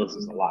those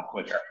stimuluses a lot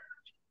quicker.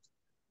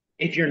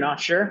 If you're not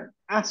sure,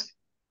 ask.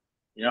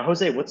 You know,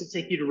 Jose, what's it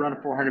take you to run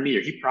a 400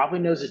 meter? He probably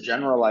knows a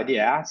general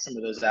idea. Ask some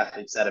of those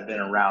athletes that have been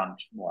around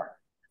more.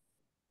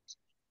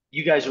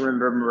 You guys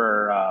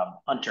remember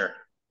Hunter,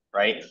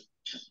 right?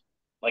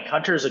 Like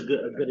Hunter is a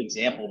good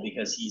example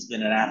because he's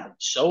been an athlete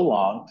so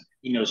long.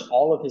 He knows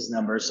all of his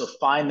numbers. So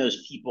find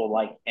those people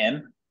like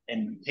him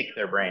and pick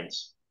their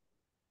brains.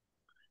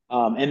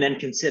 And then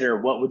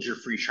consider what would your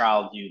free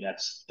trial do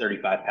that's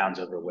 35 pounds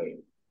overweight.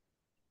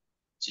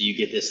 So you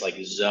get this like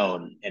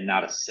zone and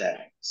not a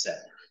set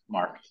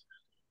mark.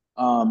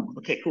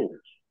 Okay, cool.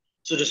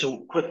 So just a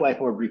quick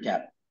whiteboard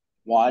recap.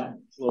 WOD,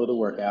 flow of the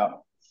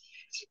workout,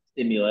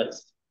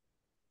 stimulus,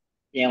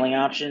 scaling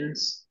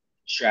options,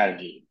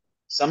 strategy.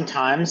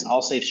 Sometimes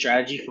I'll save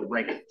strategy for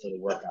right before the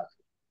workout,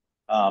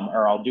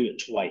 or I'll do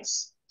it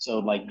twice. So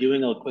like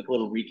doing a quick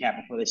little recap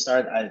before they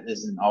start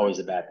isn't always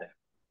a bad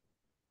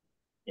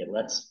thing. Okay,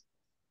 let's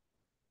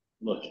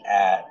look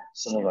at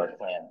some of our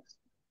plans.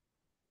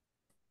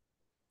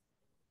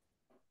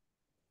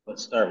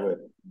 Let's start with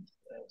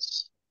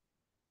this.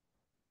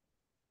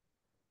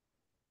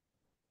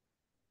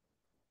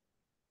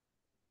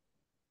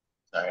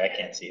 Sorry, I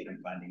can't see it.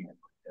 I'm finding it.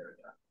 There we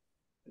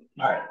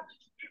go. All right.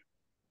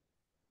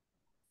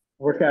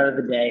 Workout of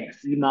the day,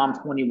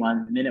 EMOM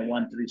 21, minute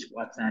 1, 3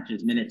 squat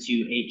snatches, minute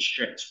 2, 8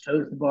 strict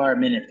toes to bar,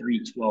 minute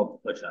 3, 12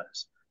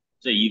 push-ups.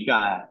 So you've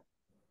got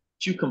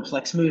 2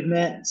 complex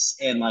movements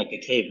and like a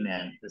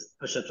caveman. This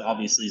push-ups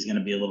obviously is going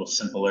to be a little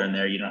simpler in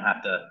there. You don't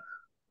have to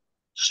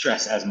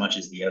stress as much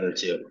as the other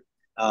 2.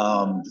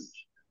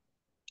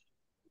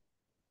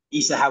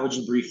 Issa, how would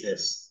you brief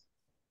this?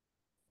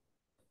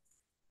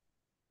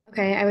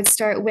 Okay, I would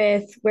start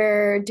with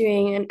we're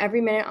doing an every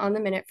minute on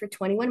the minute for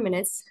 21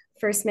 minutes.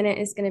 First minute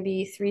is going to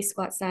be 3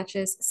 squat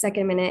snatches.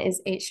 Second minute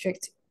is 8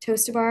 strict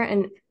toes to bar.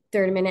 And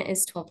third minute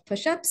is 12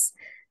 push-ups.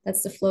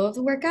 That's the flow of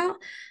the workout.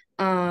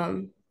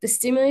 The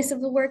stimulus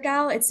of the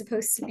workout, it's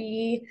supposed to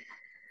be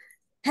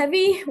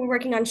heavy. We're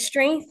working on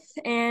strength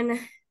on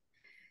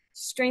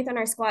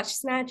our squat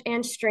snatch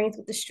and strength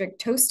with the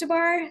strict toes to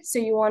bar. So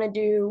you want to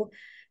do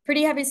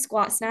pretty heavy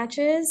squat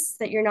snatches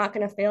that you're not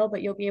going to fail,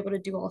 but you'll be able to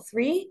do all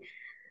 3.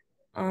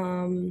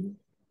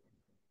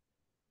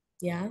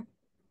 Yeah.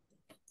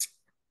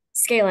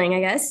 Scaling, I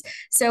guess.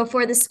 So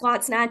for the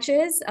squat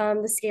snatches,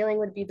 the scaling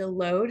would be the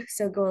load.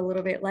 So go a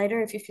little bit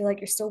lighter if you feel like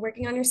you're still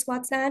working on your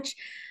squat snatch.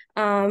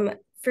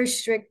 for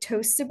strict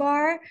toes to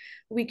bar,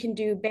 we can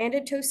do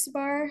banded toes to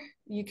bar.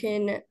 You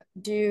can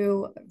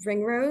do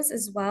ring rows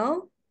as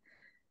well.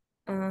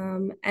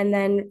 And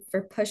then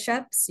for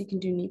push-ups, you can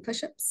do knee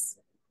push-ups.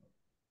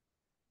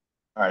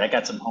 All right, I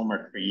got some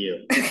homework for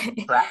you.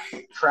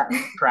 Okay.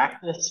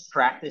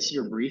 Practice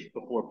your brief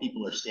before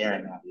people are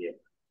staring at you.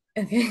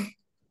 Okay.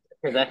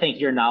 Because I think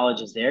your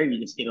knowledge is there. You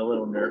just get a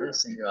little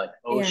nervous and you're like,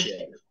 oh Yeah.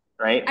 shit,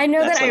 right? I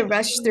know That's that I like the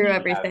rushed feeling through you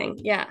have. everything.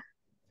 Yeah.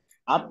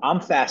 I'm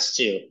fast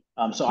too.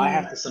 So I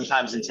have to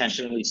sometimes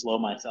intentionally slow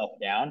myself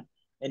down.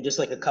 And just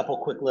like a couple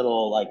quick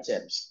little like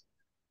tips.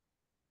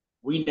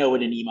 We know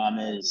what an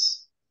EMOM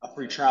is. A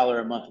free trial or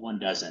a month one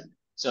doesn't.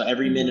 So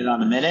every minute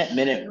on the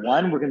minute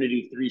one, we're going to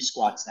do 3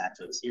 squat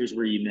snatches. Here's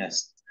where you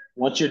missed.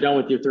 Once you're done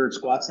with your 3rd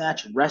squat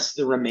snatch, rest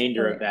the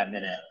remainder of that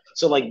minute.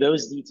 So like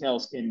those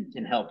details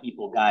can help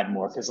people guide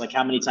more. Because like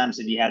how many times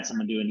have you had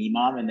someone do an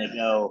EMOM and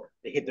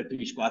they hit their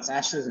 3 squat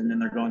snatches and then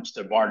they're going to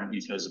their bar to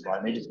do toes to bar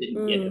and they just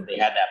didn't get that they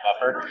had that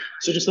buffer.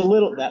 So just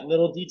that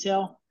little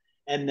detail.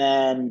 And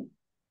then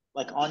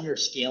like on your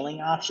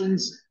scaling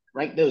options,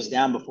 write those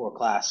down before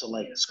class. So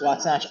like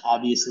squat snatch,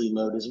 obviously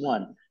load is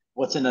 1.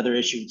 What's another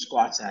issue with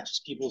squat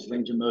snatches? People's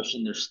range of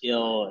motion, their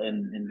skill,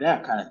 and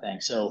that kind of thing.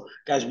 So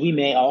guys, we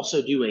may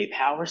also do a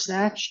power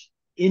snatch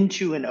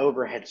into an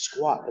overhead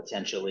squat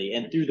potentially.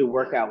 And through the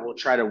workout, we'll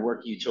try to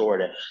work you toward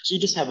it. So you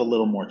just have a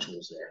little more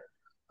tools there.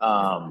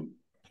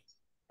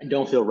 And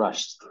don't feel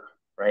rushed,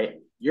 right?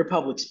 You're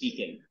public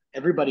speaking.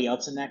 Everybody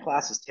else in that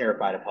class is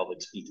terrified of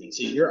public speaking.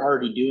 So you're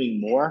already doing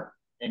more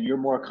and you're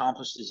more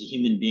accomplished as a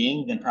human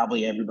being than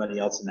probably everybody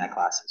else in that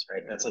class is,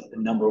 right? That's like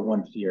the number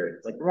one fear.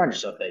 It's like, remind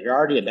yourself that you're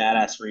already a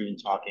badass for even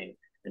talking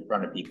in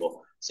front of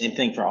people. Same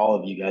thing for all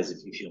of you guys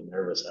if you feel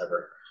nervous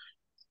ever.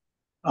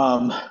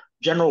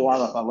 General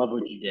warm-up, I love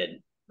what you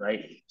did,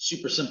 right?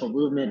 Super simple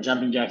movement,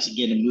 jumping jacks, you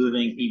get them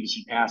moving,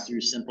 PVC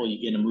pass-through, simple,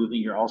 you get them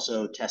moving. You're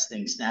also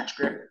testing snatch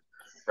grip,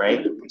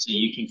 right? So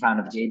you can kind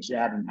of gauge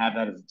that and have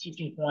that as a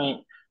teaching point.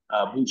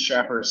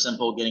 Bootstrapper,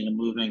 simple, getting them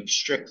moving.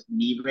 Strict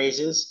knee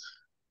raises.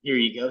 Here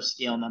you go,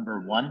 scale number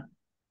 1,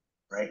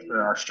 right?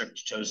 For our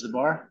strict toes to the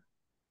bar.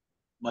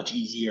 Much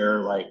easier,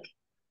 like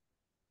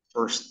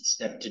first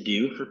step to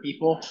do for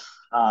people.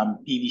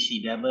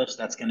 PVC deadlifts,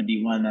 that's going to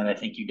be one that I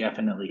think you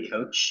definitely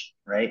coach,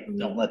 right?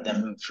 Don't let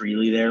them move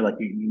freely there. Like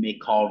you may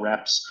call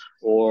reps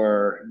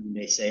or you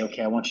may say,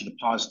 okay, I want you to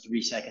pause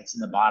 3 seconds in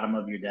the bottom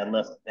of your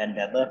deadlift, then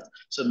deadlift.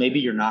 So maybe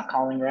you're not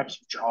calling reps,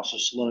 but you're also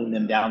slowing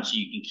them down so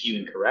you can cue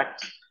and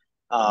correct.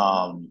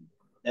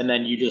 And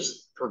then you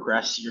just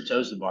progress your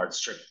toes to bar.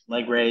 Strict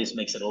leg raise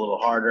makes it a little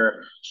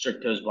harder.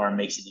 Strict toes bar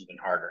makes it even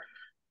harder.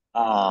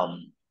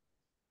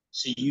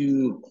 So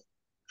you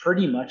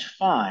pretty much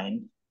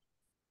find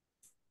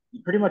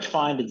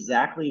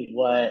exactly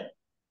what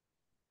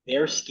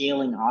their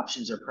scaling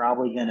options are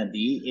probably going to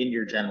be in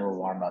your general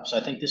warm-up. So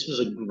I think this was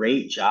a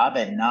great job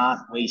at not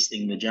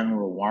wasting the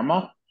general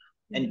warm-up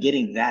and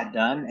getting that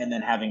done and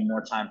then having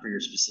more time for your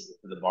specific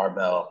for the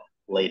barbell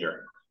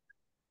later.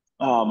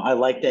 I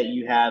like that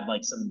you had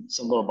like some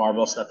little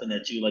barbell stuff in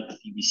there too, like the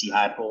PVC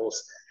high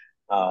pulls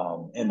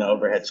and the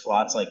overhead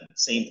squats. Like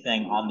same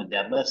thing on the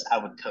deadlifts. I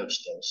would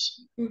coach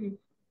those.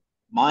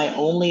 My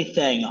only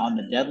thing on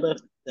the deadlift,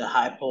 the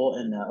high pull,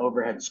 and the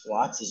overhead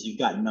squats is you've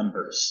got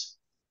numbers.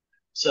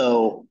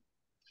 So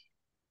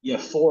you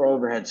have 4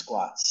 overhead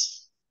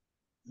squats.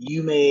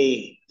 You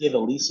may give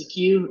Elise a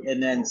cue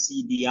and then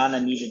see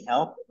Deanna needing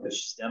help, but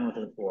she's done with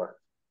her 4.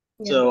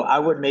 Yeah. So I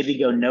would maybe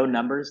go no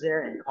numbers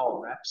there and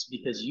call reps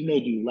because you may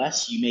do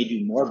less, you may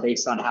do more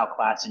based on how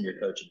class and your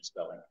coaching is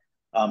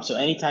going. So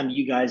anytime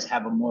you guys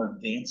have a more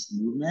advanced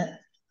movement,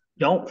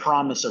 don't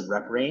promise a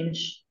rep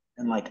range.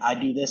 And like I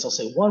do this, I'll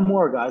say 1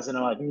 more, guys, and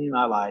I'm like,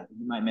 I lied.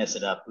 You might mess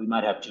it up. We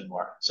might have 2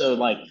 more. So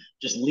like,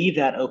 just leave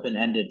that open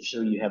ended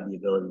so you have the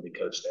ability to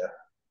coach there.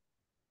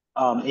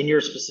 In your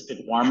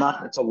specific warm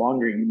up, it's a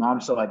longer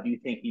EMOM, so I do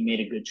think you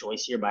made a good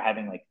choice here by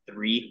having like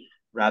 3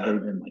 rather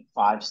than like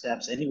 5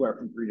 steps, anywhere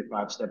from 3 to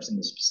 5 steps in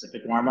the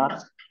specific warm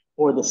up.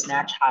 Or the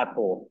snatch high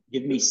pull.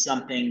 Give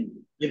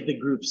the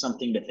group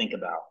something to think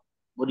about.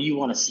 What do you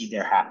want to see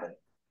there happen?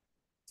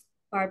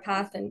 Bar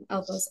path and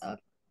elbows up.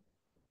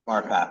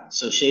 Bar path.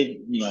 So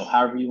shave,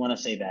 however you want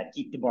to say that.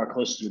 Keep the bar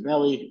close to your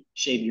belly,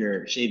 shave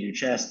your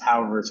chest,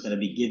 however it's going to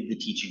be, give the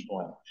teaching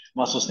point.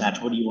 Muscle snatch,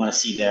 what do you want to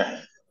see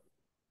there?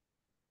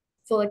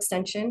 Full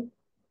extension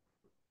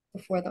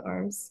before the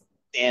arms.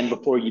 And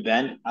before you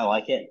bend, I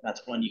like it.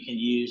 That's one you can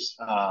use.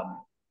 A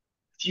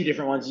few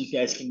different ones you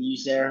guys can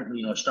use there.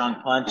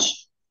 Strong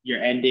punch. You're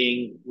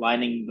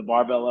lining the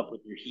barbell up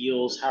with your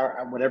heels,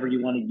 whatever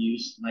you want to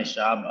use. Nice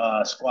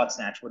job. Squat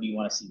snatch, what do you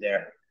want to see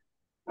there?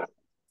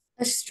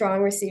 A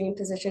strong receiving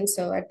position,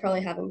 so I'd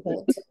probably have him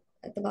hold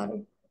at the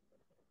bottom.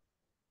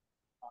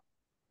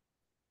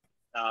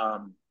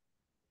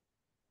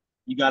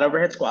 You got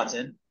overhead squats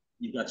in.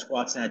 You've got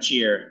squat snatch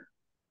here.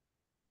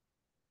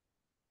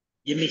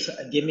 Give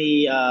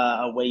me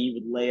a way you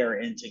would layer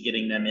into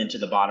getting them into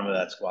the bottom of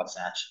that squat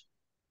snatch.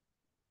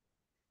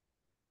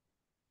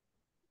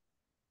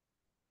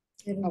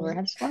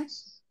 Overhead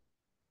squats.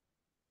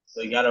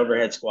 So you got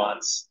overhead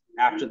squats.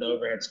 after the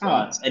overhead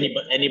squats.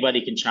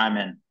 Anybody can chime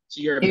in.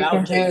 So you're You can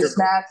about to do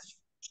snatch,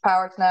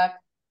 power snatch,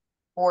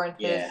 4 inches,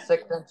 yeah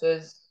 6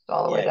 inches,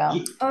 all the way yeah.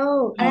 down.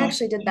 Oh, I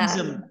actually did Ease that.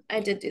 them. I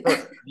did do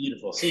that.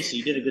 Beautiful. See, so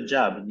you did a good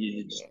job, and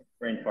you just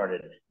brain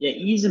farted. Yeah,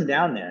 ease them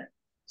down there.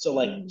 So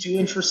like 2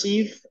 inch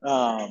receive.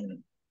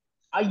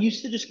 I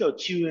used to just go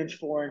 2 inch,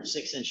 4 inch,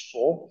 6 inch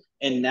full,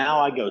 and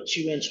now I go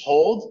 2 inch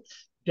hold.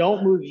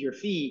 Don't move your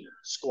feet,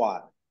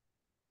 squat.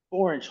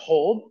 4 inch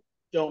hold.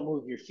 Don't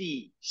move your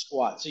feet,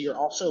 squat. So you're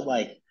also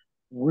like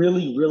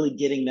really, really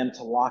getting them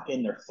to lock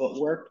in their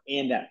footwork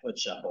and that foot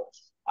shuffle.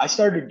 I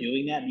started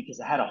doing that because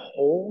I had a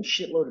whole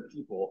shitload of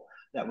people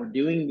that were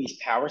doing these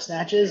power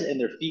snatches and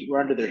their feet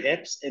were under their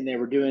hips and they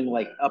were doing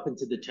like up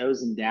into the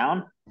toes and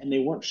down and they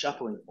weren't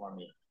shuffling for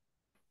me.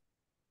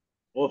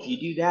 Well, if you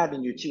do that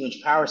in your 2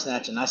 inch power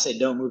snatch and I say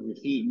don't move your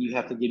feet and you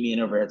have to give me an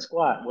overhead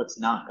squat, what's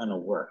not going to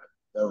work?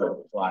 The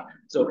overhead squat.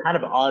 So it kind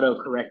of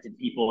auto corrected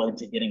people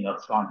into getting a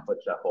strong foot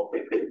shuffle.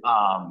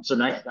 So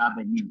nice job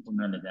that you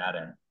implemented that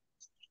in.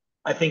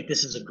 I think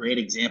this is a great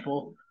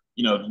example,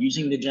 of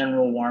using the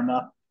general warm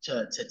up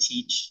to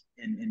teach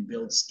and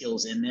build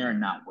skills in there and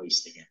not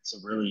wasting it. So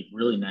really,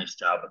 really nice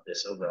job with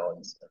this overall.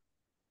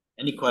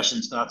 Any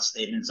questions, thoughts,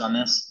 statements on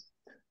this?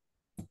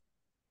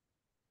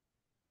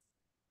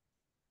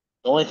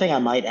 The only thing I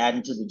might add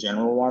into the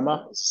general warm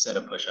up is a set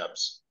of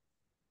push-ups.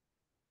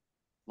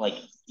 Like,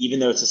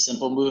 even though it's a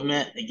simple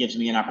movement, it gives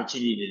me an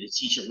opportunity to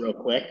teach it real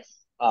quick.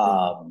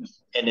 And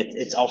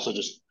it's also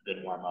just a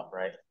good warm up,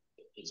 right?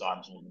 It's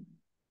arms moving.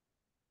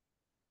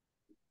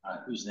 All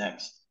right, who's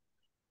next?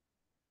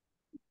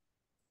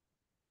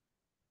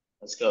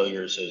 Let's go,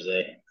 yours,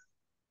 Jose.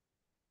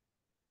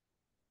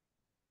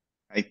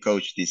 I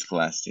coached this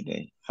class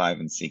today,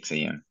 5 and 6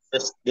 a.m.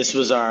 This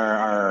was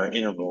our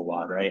interval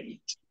WOD, right?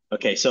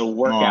 Okay, so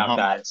workout,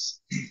 guys.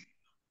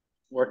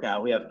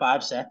 Workout. We have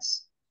 5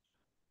 sets,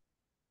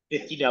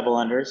 50 double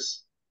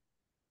unders,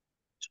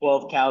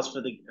 12 cows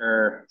for the,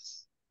 or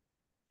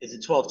is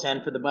it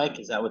 12-10 for the bike?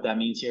 Is that what that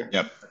means here?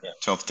 Yep. Okay.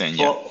 12-10,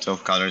 yeah.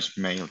 12 calories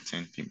male,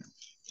 10 female.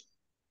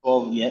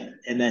 12, yeah,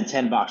 and then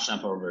 10 box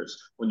jump overs.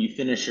 When you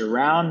finish your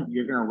round,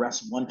 you're gonna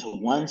rest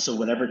 1-to-1. So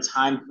whatever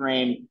time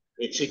frame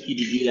it took you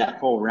to do that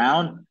full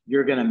round,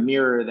 you're gonna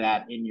mirror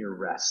that in your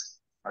rest.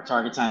 Our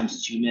target time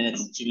is 2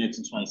 minutes, 2 minutes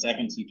and 20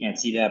 seconds. You can't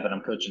see that, but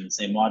I'm coaching the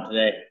same WOD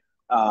today.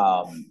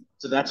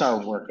 So that's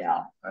our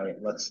workout. All right,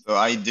 So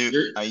I do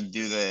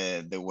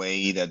the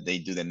way that they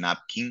do the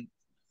napkin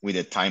with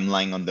a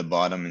timeline on the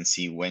bottom and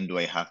see when do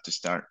I have to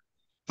start.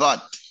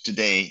 But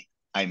today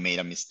I made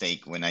a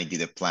mistake when I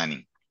did the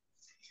planning.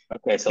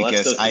 Okay, so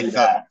because let's go through I thought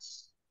that.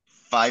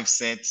 5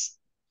 sets,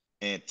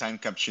 time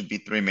cap should be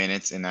 3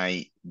 minutes, and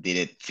I did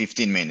it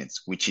 15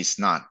 minutes, which is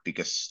not,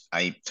 because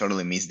I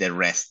totally missed the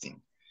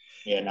resting.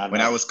 Yeah,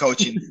 when I was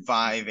coaching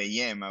 5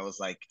 a.m., I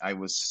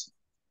was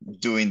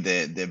doing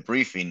the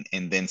briefing,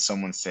 and then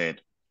someone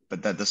said,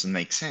 but that doesn't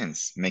make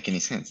any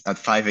sense. At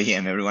 5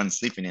 a.m., everyone's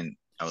sleeping, and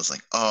I was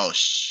like, oh,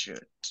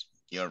 shit,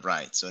 you're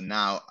right. So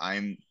now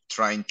I'm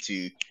trying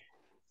to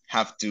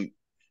have to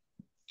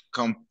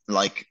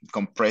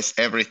compress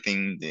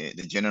everything,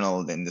 the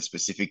general and the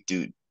specific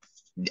to,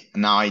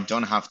 now I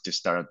don't have to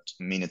start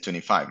minute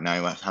 25.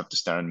 Now I have to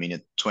start at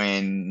minute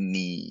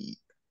 20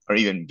 or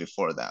even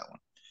before that one.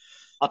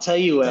 I'll tell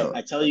you what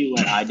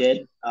I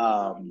did.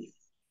 And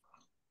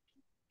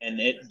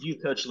do you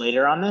coach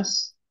later on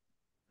this?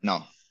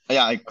 No.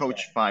 Yeah, I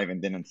coach 5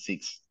 and then at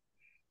 6.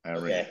 I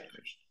already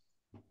coached.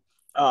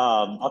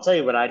 I'll tell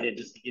you what I did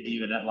just to give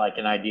you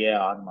an idea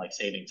on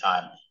saving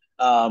time.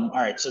 All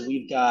right, so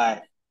we've got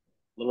a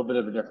little bit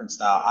of a different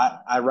style.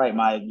 I write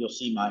you'll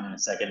see mine in a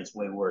second. It's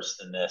way worse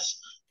than this.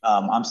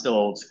 I'm still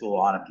old school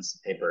on a piece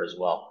of paper as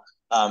well.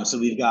 So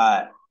we've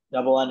got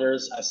double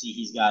unders. I see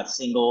he's got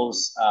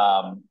singles,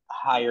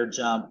 higher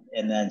jump,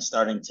 and then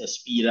starting to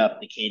speed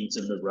up the cadence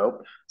of the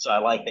rope. So I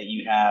like that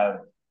you have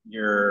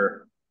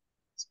your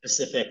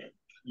specific,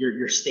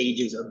 your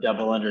stages of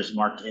double unders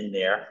marked in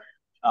there.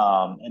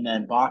 And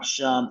then box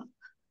jump,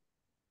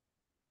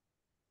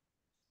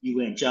 you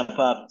went jump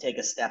up, take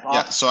a step up.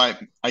 Yeah, so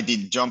I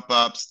did jump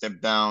up, step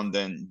down,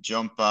 then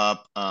jump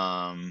up.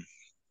 I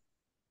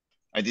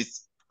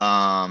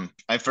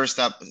first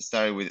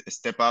started with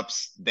step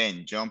ups,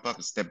 then jump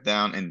up, step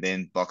down, and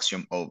then box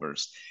jump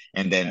overs,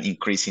 and then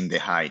increasing the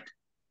height,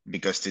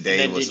 because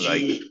today it was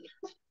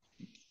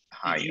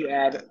higher.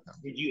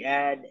 Did you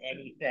add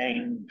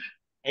anything,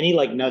 any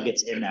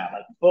nuggets in that,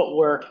 like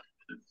footwork,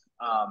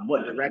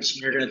 what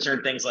direction you're going to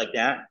turn, things like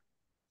that?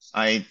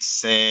 I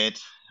said,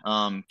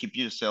 keep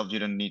yourself, you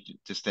don't need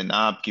to stand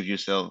up, keep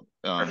yourself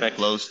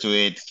close to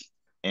it,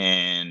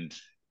 and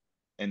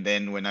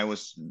then when I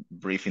was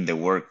briefing the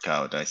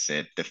workout, I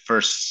said the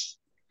first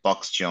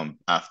box jump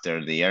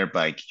after the air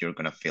bike, you're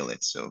gonna feel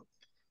it. So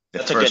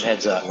that's a good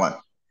heads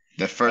up.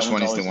 The first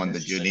one is the one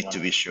that you need to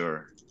be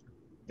sure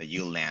that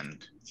you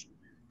land.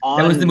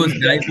 That was the most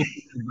valuable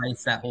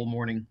advice that whole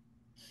morning.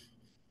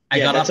 I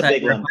got off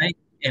that air bike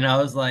and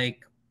I was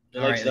like,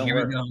 all right,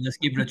 here we go. Let's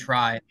give it a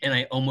try. And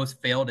I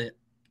almost failed it.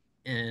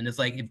 And it's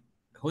like, if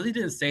Jose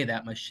didn't say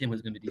that, my shin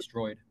was going to be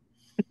destroyed.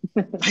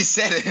 I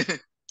said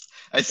it.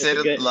 I said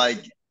it like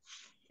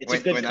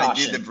when I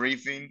did the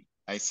briefing.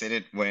 I said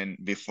it when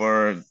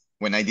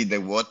I did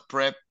the WOD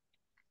prep,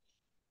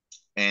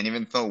 and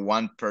even though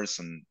one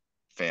person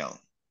failed,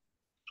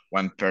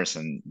 one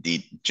person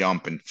did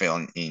jump and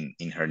fell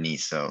in her knee.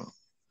 So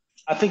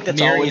I think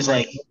that's always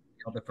like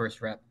the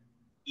first rep.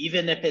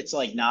 Even if it's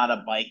like not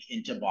a bike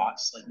into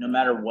box, like no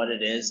matter what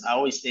it is, I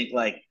always think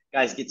like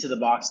guys get to the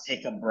box,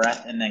 take a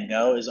breath, and then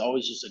go is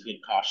always just a good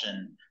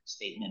caution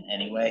statement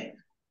anyway.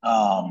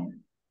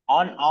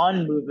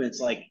 On movements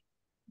like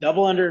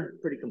double under,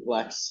 pretty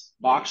complex.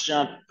 Box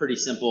jump, pretty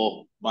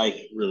simple.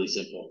 Bike, really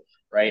simple,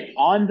 right?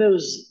 On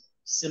those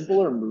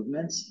simpler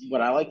movements,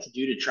 what I like to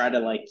do to try to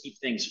like keep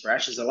things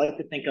fresh is I like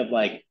to think of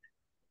like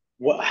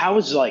how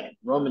is like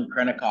Roman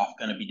Krennikov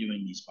going to be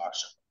doing these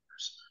box jump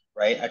numbers,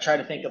 right? I try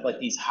to think of like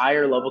these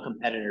higher level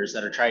competitors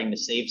that are trying to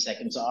save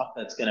seconds off.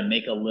 That's going to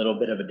make a little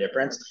bit of a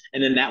difference,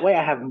 and then that way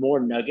I have more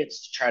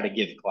nuggets to try to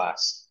give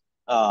class.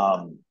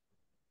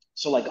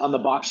 So like on the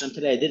box jump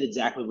today, I did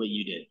exactly what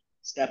you did.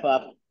 Step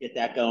up, get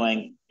that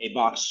going. A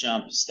box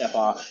jump, step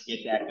off, get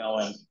that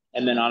going.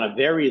 And then on a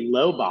very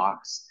low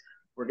box,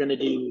 we're going to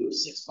do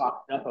 6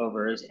 box jump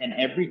overs. And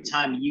every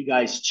time you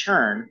guys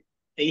turn,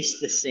 face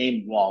the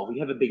same wall. We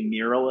have a big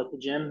mural at the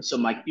gym. So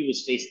my cue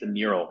is face the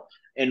mural.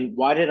 And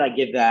why did I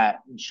give that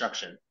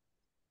instruction?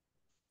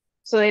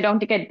 So they don't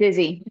get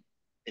dizzy.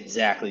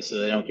 Exactly. So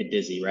they don't get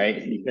dizzy,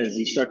 right? Because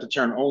you start to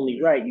turn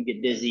only right, you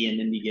get dizzy and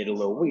then you get a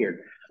little weird.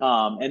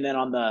 And then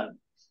on the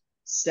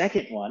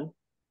second one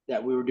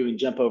that we were doing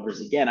jump overs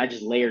again, I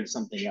just layered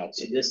something else.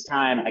 So this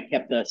time I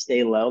kept the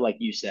stay low, like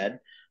you said,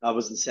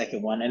 was the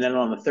second one. And then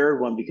on the third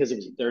one, because it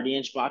was a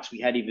 30-inch box, we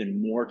had even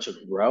more to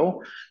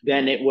grow.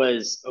 Then it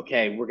was,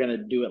 okay, we're going to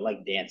do it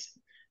like dancing.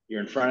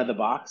 You're in front of the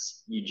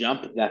box, you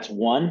jump, that's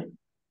 1.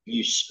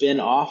 You spin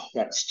off,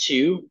 that's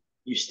 2.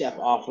 You step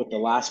off with the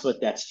last foot,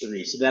 that's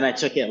 3. So then I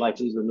took it like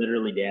we were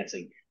literally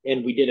dancing.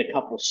 And we did a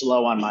couple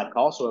slow on my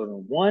call. So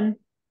 1,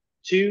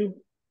 2,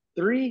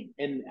 3,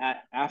 and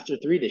after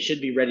 3 they should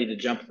be ready to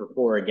jump for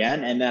 4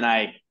 again, and then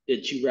I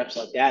did 2 reps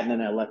like that, and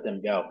then I let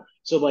them go.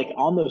 So like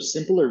on those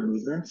simpler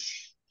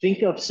movements,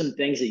 think of some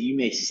things that you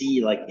may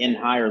see like in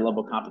higher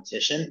level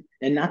competition,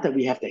 and not that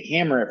we have to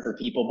hammer it for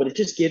people, but it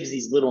just gives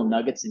these little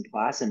nuggets in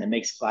class, and it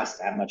makes class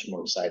that much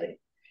more exciting.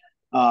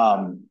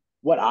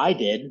 What I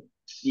did,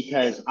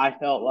 because I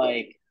felt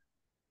like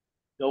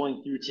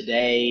going through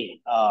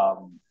today,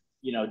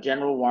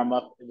 general warm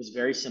up, it was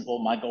very simple.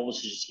 My goal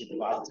was to just get the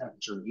body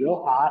temperature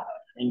real hot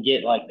and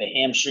get like the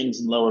hamstrings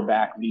and lower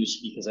back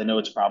loose because I know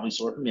it's probably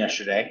sore from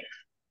yesterday.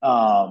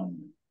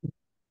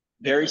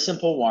 Very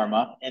simple warm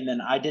up. And then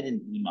I did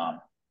an EMOM.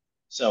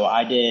 So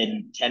I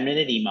did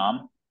 10-minute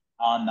EMOM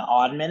on the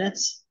odd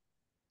minutes.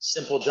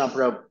 Simple jump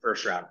rope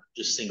first round,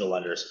 just single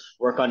unders.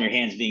 Work on your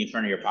hands being in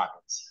front of your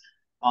pockets.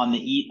 On the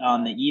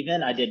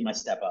even, I did my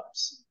step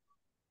ups.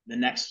 The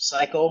next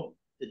cycle,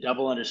 the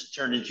double unders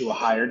turned into a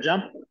higher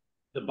jump.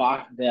 The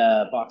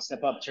box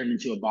step up turned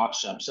into a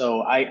box jump.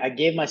 So I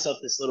gave myself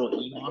this little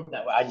EMOM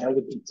that I know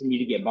would continue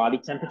to get body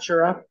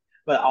temperature up,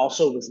 but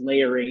also was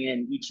layering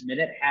in each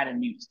minute, had a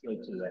new skill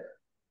to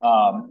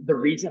it. The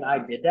reason I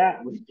did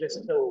that was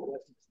just so it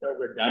wasn't so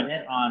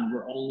redundant on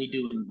we're only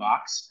doing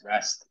box,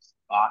 rest,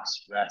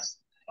 box, rest,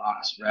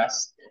 box,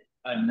 rest.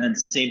 And then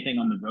same thing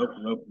on the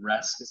rope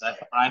rest, because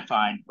I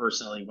find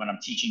personally when I'm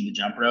teaching the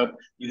jump rope,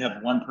 you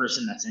have one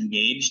person that's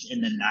engaged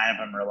and then 9 of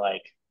them are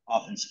like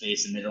off in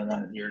space and they don't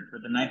want to hear it for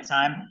the 9th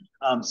time.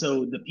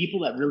 So the people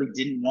that really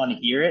didn't want to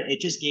hear it,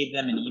 it just gave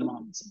them an EMOM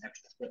and some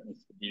extra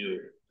fitness to do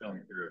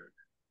going through.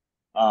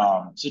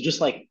 So just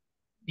like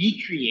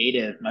be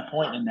creative. My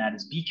point in that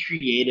is be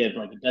creative.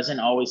 Like it doesn't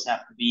always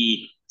have to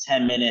be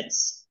 10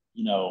 minutes,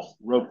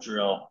 rope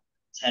drill,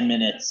 10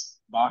 minutes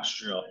box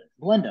drill.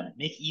 Blend them,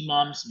 make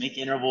EMOMs, make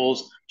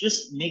intervals.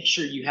 Just make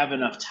sure you have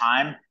enough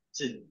time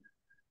to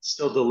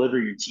still deliver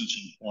your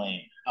teaching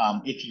point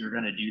if you're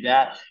going to do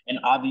that. And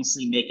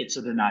obviously make it so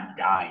they're not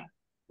dying.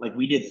 Like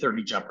we did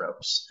 30 jump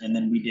ropes and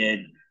then we did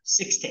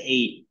 6 to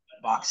 8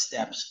 box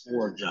steps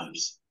or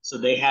jumps. So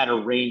they had a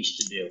range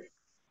to do.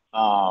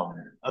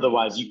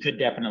 Otherwise you could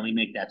definitely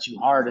make that too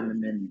hard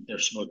and then they're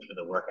smoked for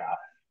the workout.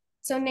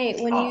 So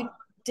Nate, when you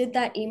did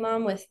that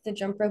EMOM with the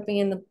jump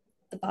roping and the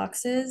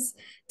boxes,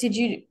 did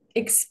you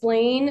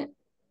explain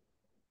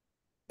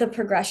the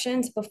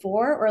progressions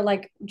before or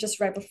like just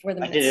right before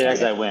the I did it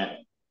as I went.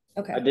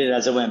 Okay. I did it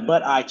as I went,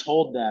 but I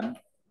told them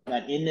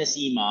that in this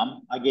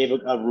EMOM, I gave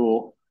a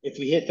rule. If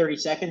we hit 30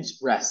 seconds,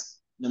 rest.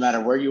 No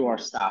matter where you are,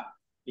 stop.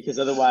 Because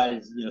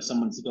otherwise,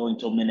 someone's going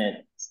till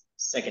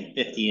second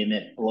 50 and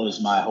it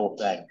blows my whole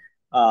thing.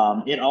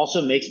 It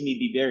also makes me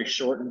be very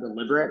short and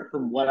deliberate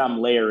from what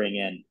I'm layering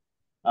in.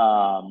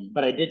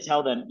 But I did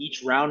tell them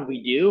each round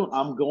we do,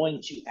 I'm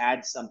going to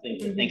add something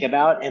to think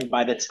about. And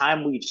by the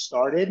time we've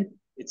started,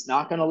 it's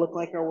not going to look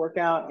like our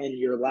workout. And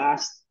your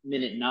last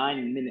minute 9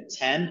 and minute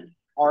 10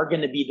 are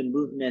going to be the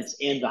movements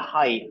and the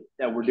height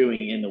that we're doing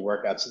in the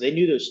workout. So they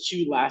knew those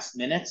 2 last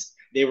minutes,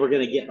 they were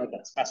going to get like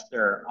a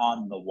tester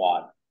on the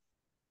WOD.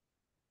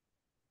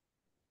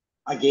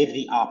 I gave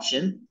the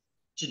option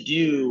to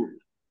do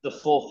the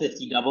full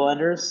 50 double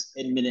unders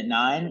in minute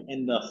 9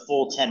 and the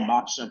full 10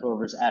 box jump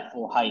overs at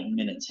full height in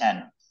minute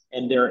 10.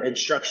 And their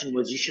instruction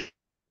was you should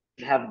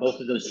have both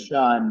of those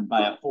done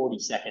by a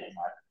 40-second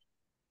mark.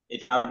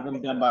 If you have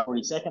them done by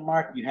 40-second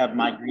mark, you have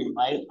my green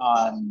light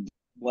on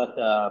what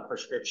the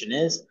prescription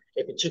is.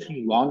 If it took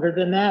you longer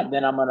than that,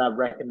 then I'm going to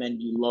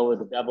recommend you lower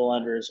the double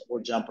unders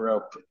or jump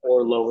rope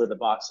or lower the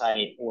box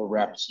height or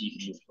reps so you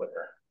can move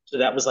quicker. So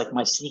that was like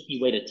my sneaky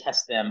way to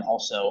test them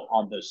also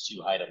on those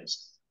 2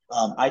 items.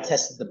 I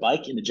tested the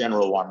bike in the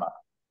general warm-up.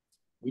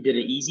 We did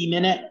an easy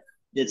minute,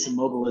 did some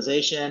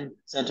mobilization,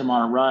 sent them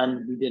on a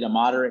run. We did a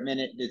moderate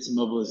minute, did some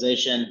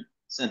mobilization,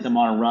 sent them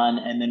on a run,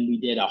 and then we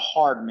did a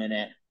hard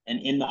minute. And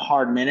in the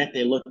hard minute,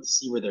 they looked to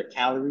see where their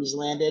calories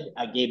landed.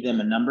 I gave them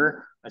a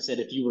number. I said,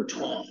 if you were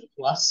 12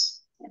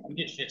 plus, we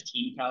did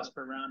 15 calories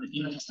per round. If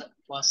you were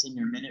plus in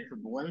your minute for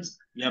boys,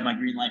 you have my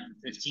green light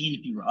for 15.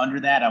 If you were under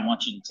that, I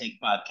want you to take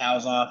 5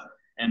 cows off.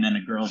 And then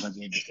the girls, I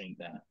gave the same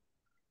thing.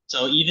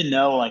 So even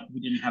though like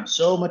we didn't have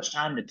so much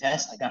time to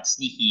test, I got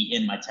sneaky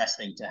in my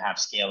testing to have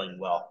scaling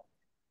well.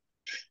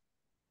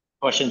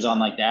 Questions on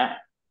like that?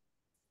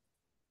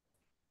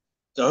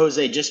 So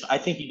Jose, I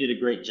think you did a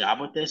great job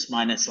with this,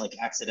 minus like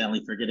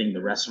accidentally forgetting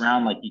the rest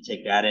round, like you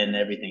take that in and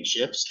everything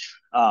shifts.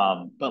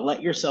 But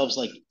let yourselves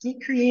like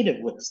get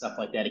creative with stuff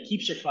like that. It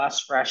keeps your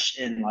class fresh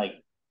and like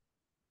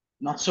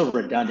not so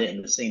redundant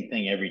in the same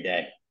thing every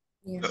day.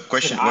 Yeah.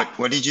 Question,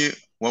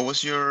 what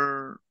was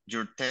your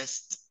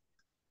test?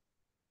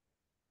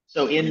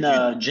 So in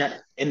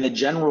the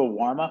general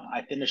warm-up,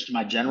 I finished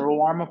my general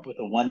warm-up with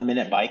a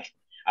 1-minute bike.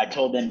 I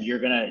told them you're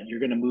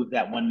gonna move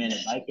that 1-minute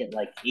bike at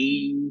like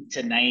 80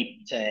 to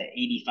 90 to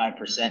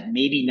 85%,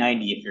 maybe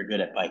 90 if you're good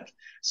at bike.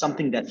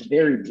 Something that's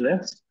very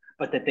drift,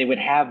 but that they would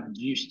have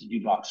used to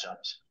do box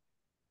jumps.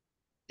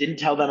 Didn't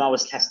tell them I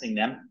was testing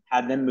them,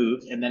 had them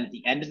move, and then at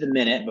the end of the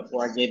minute,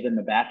 before I gave them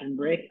a bathroom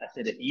break, I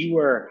said, if you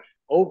were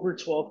over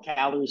 12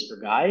 calories for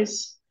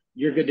guys,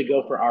 you're good to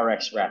go for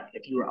RX rep.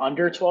 If you were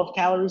under 12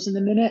 calories in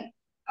the minute,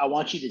 I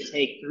want you to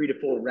take 3 to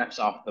 4 reps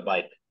off the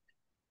bike.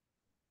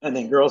 And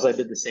then girls, I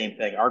did the same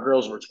thing. Our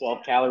girls were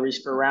 12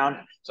 calories per round.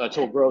 So I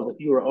told girls, if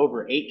you were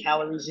over 8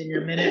 calories in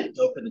your minute,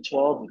 go for the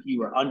 12. If you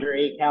were under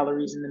 8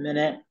 calories in the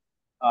minute,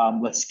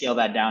 let's scale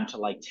that down to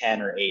like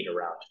 10 or 8 a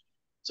round.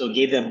 So it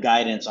gave them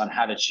guidance on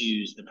how to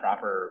choose the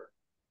proper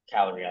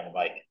calorie on the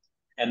bike.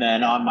 And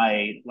then on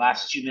my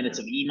last 2 minutes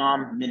of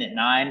EMOM, minute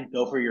 9,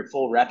 go for your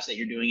full reps that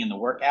you're doing in the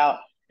workout.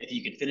 If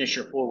you could finish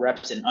your full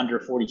reps in under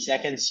 40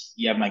 seconds,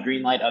 you have my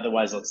green light.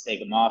 Otherwise, let's take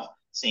them off.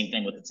 Same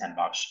thing with the 10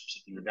 box jumps.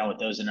 If you were done with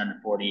those in under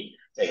 40,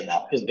 take them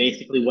off. Because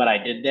basically what I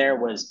did there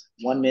was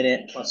 1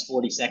 minute plus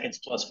 40 seconds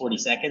plus 40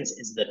 seconds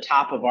is the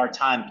top of our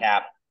time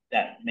cap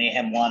that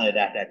Mayhem wanted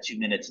at that 2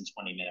 minutes and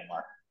 20-minute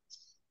mark.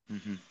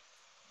 Mm-hmm.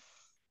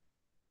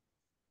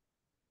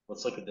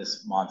 Let's look at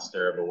this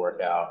monster of a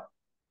workout.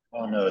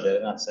 Oh no, did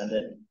I not send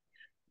it?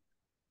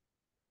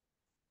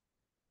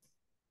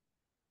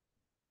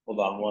 Hold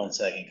on 1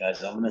 second,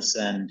 guys. I'm gonna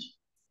send.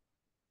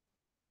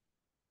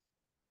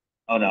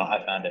 Oh no,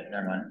 I found it.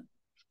 Never mind.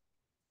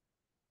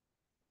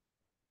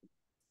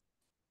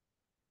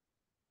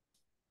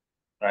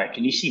 All right,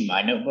 can you see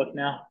my notebook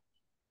now?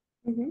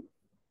 Mm-hmm.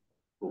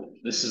 Cool.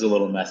 This is a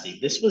little messy.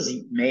 This was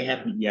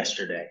Mayhem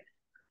yesterday.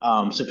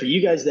 So for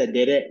you guys that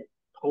did it,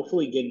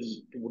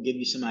 hopefully will give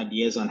you some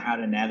ideas on how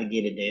to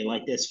navigate a day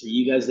like this. For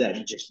you guys that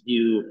just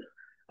do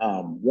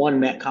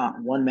one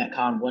Metcon,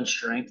 one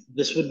strength,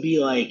 this would be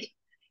like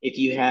if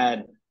you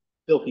had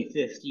Filthy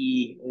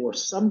 50 or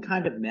some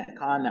kind of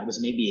Metcon that was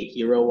maybe a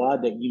hero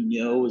WOD that you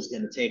know is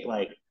going to take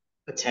like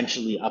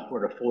potentially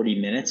upward of 40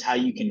 minutes, how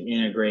you can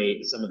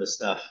integrate some of the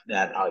stuff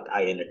that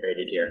I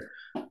integrated here.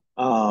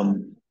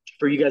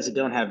 For you guys that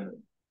don't have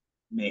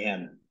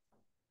Mayhem,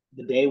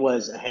 the day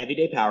was a heavy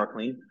day power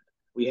clean.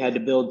 We had to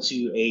build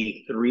to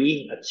a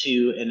 3, a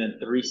 2, and then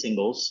 3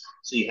 singles.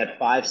 So you had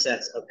 5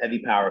 sets of heavy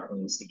power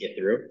cleans to get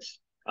through.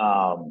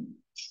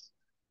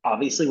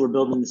 Obviously, we're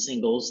building the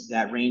singles.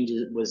 That range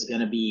was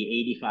going to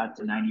be 85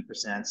 to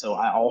 90%. So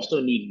I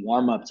also need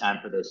warm-up time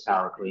for those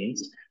power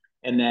cleans.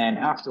 And then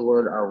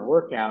afterward, our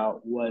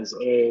workout was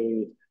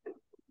a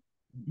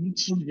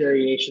DT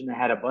variation that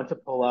had a bunch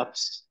of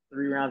pull-ups,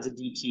 3 rounds of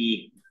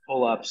DT,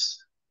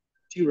 pull-ups,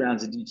 2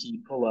 rounds of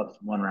DT, pull-ups,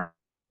 1 round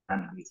of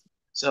DT.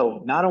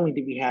 So not only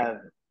did we have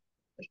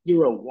a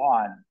hero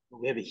WOD, but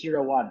we have a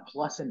hero WOD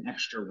plus an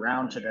extra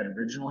round to that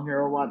original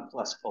hero WOD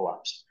plus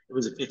pull-ups. It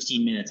was a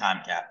 15-minute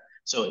time cap.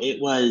 So it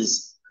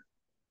was,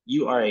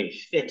 you are a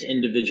fit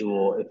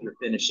individual if you're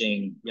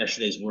finishing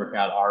yesterday's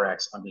workout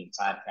RX under the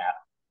time cap.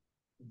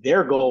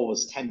 Their goal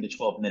was 10 to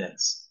 12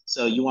 minutes.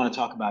 So you want to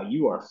talk about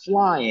you are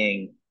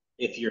flying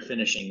if you're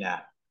finishing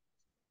that.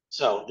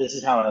 So this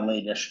is how I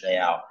laid yesterday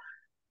out.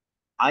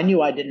 I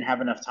knew I didn't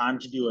have enough time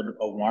to do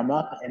a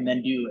warm-up and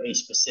then do a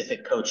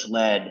specific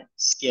coach-led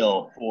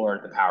skill for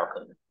the power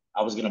clean.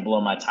 I was going to blow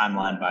my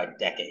timeline by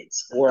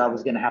decades, or I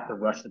was going to have to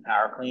rush the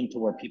power clean to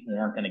where people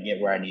weren't going to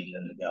get where I needed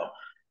them to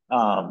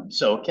go.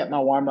 So kept my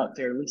warm-up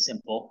fairly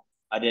simple.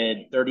 I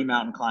did 30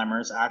 mountain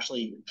climbers. I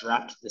actually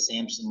dropped the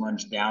Samson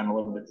lunge down a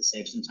little bit to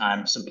save some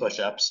time, some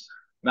push-ups.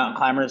 Mountain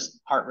climbers,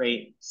 heart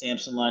rate,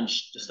 Samson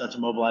lunge, just start to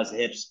mobilize the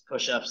hips,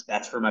 push-ups.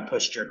 That's for my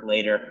push jerk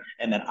later.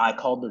 And then I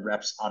called the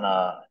reps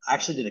I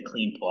actually did a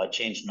clean pull. I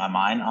changed my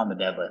mind on the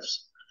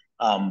deadlifts.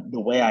 The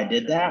way I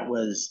did that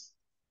was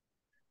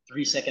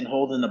 3-second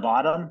hold in the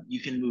bottom. You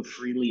can move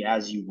freely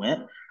as you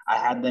went. I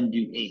had them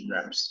do 8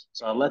 reps.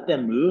 So I let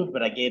them move,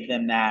 but I gave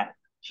them that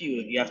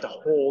cue. You have to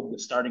hold the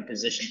starting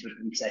position for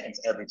 3 seconds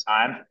every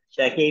time.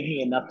 That gave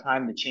me enough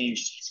time to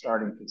change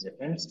starting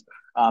positions.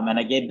 And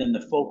I gave them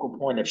the focal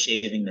point of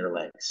shaving their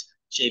legs.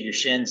 Shave your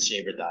shins,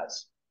 shave your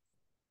thighs.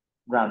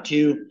 Round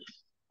 2,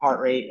 heart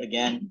rate,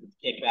 again,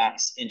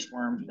 kickbacks,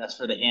 inchworm. That's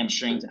for the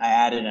hamstrings. I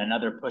added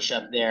another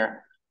push-up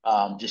there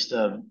just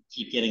to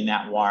keep getting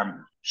that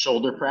warm.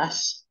 Shoulder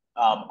press.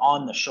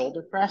 On the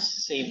shoulder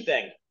press, same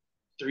thing.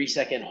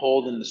 3-second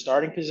hold in the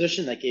starting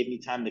position. That gave me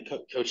time to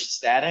coach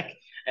static.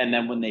 And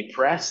then when they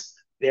pressed,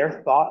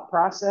 their thought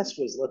process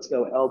was, let's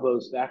go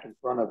elbows back in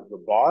front of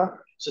the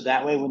bar. So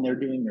that way, when they're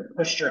doing their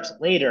push jerks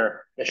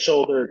later,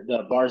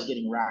 the bar's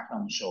getting racked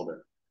on the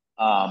shoulder.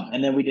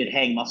 And then we did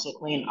hang muscle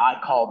clean. I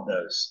called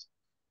those.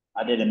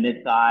 I did a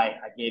mid-thigh.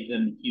 I gave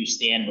them the cue,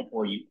 stand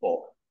before you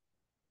pull.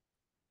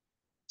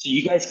 So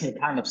you guys can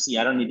kind of see,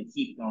 I don't need to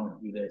keep going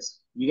through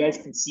this. You guys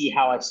can see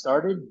how I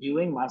started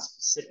doing my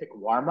specific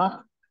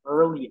warm-up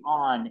early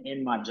on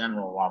in my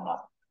general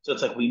warm-up. So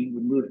it's like we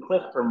would move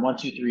quick from 1,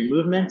 2, 3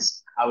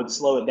 movements. I would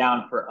slow it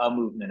down for a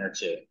movement or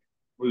 2.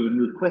 We would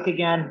move quick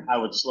again. I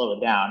would slow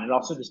it down. It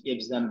also just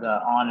gives them the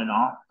on and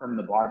off from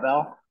the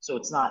barbell. So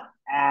it's not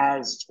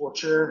as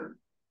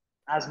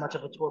much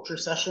of a torture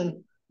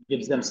session. It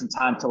gives them some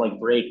time to like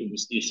break and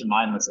just do some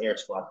mindless air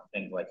squats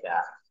and things like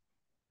that.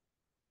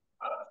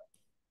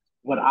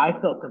 What I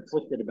felt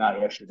conflicted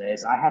about yesterday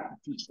is I have to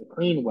teach the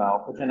clean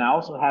well, but then I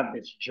also have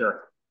this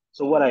jerk.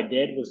 So what I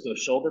did was go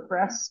shoulder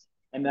press,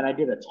 and then I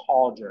did a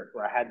tall jerk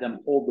where I had them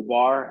hold the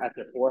bar at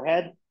their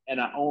forehead,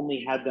 and I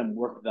only had them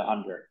work the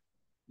under.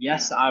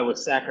 Yes, I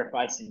was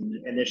sacrificing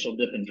the initial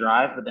dip and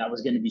drive, but that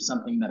was going to be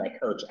something that I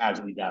coach as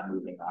we got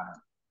moving on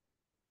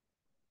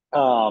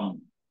it.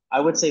 I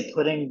would say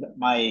putting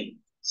my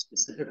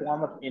specific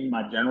warm-up in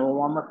my general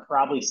warm-up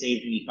probably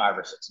saved me 5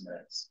 or 6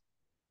 minutes.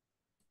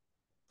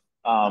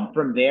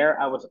 From there,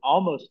 I was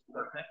almost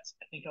perfect.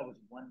 I think I was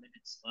 1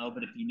 minute slow,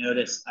 but if you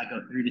notice, I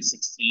go 3 to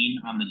 16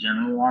 on the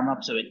general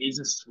warm-up. So it is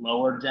a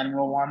slower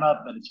general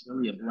warm-up, but it's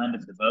really a blend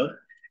of the both.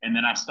 And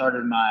then I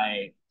started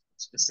my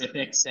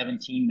specific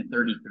 17 to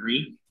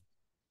 33.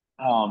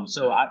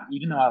 So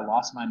even though I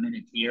lost my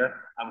minute here,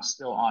 I was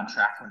still on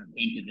track when it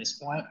came to this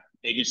point.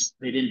 They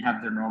didn't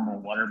have their normal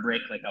water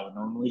break like I would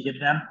normally give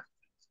them.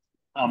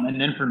 And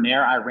then from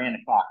there, I ran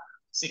a clock,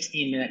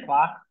 16-minute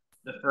clock.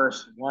 The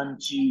first 1,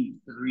 2,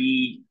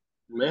 3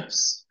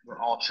 lifts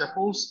were all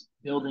triples,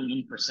 building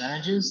in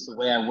percentages. The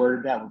way I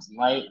worded that was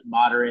light,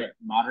 moderate,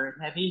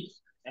 heavy.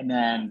 And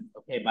then,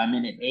 okay, by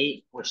minute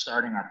 8, we're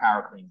starting our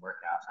power clean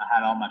workout. I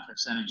had all my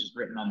percentages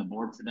written on the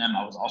board for them.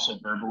 I was also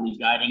verbally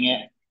guiding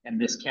it. And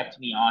this kept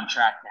me on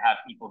track to have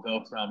people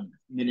go from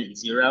minute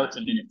 0 to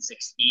minute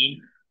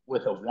 16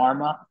 with a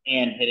warm-up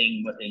and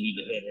hitting what they need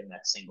to hit in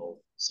that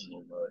single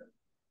load.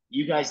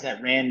 You guys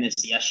that ran this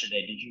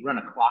yesterday, did you run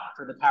a clock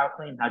for the power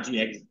clean? How'd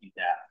you execute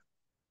that?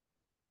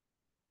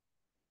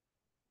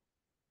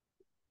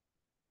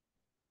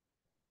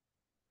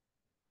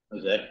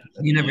 Jose?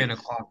 Gina ran a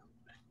clock.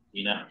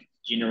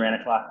 Gina ran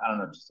a clock? I don't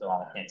know if she's still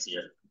on. I can't see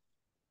her.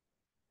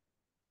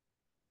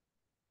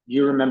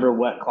 You remember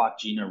what clock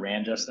Gina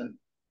ran, Justin?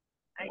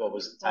 What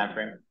was the time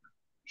frame?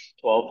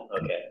 12?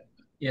 Okay.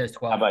 Yeah, it's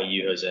 12. How about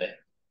you, Jose?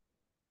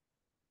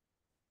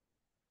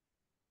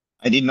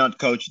 I did not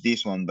coach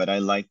this one, but I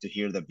like to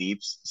hear the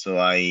beeps, so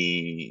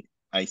I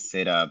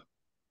set up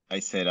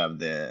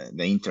the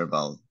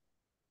interval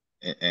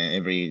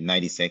every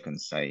 90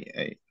 seconds. I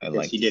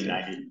like. You did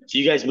 90. So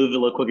you guys moved a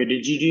little quicker.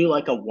 Did you do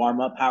like a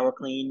warm up power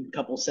clean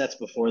couple sets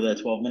before the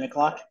 12-minute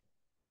clock?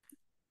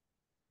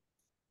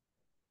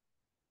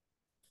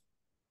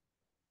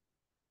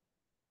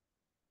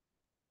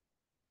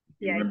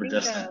 Yeah, remember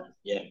Justin?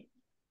 Yeah.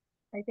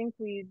 I think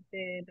we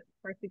did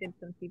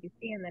some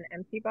CBC and then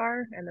empty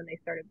bar, and then they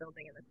started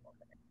building in the 12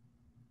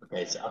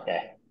 minutes.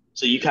 Okay.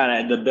 So you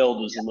the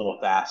build was a little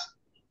fast.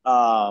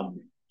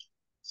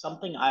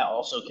 Something I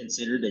also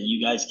consider that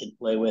you guys can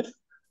play with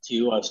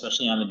too,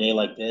 especially on a day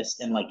like this,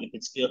 and like if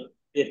it's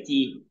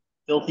 50,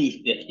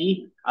 filthy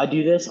 50, I'll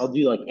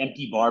do like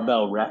empty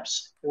barbell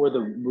reps for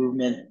the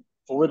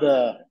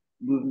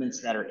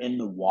movements that are in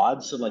the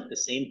WOD. So like the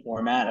same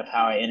format of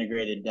how I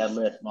integrated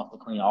deadlift, muscle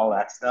clean, all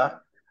that stuff.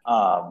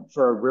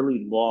 For a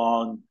really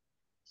long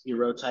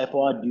hero type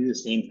WOD, do the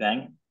same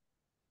thing.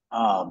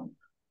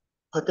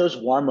 Put those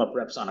warm-up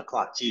reps on a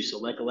clock too. So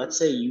like, let's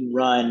say you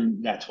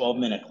run that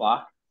 12-minute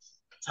clock,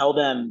 tell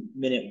them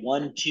minute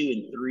 1, 2,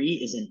 and 3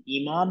 is an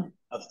EMOM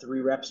of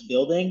 3 reps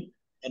building.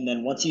 And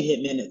then once you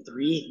hit minute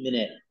 3,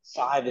 minute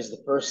 5 is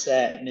the first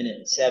set,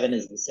 minute 7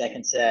 is the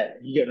second set.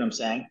 You get what I'm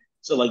saying?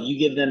 So like you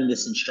give them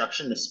this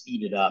instruction to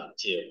speed it up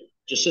too.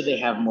 just so they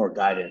have more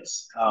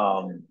guidance.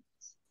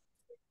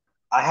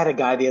 I had a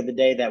guy the other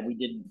day that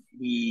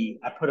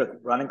I put a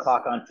running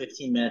clock on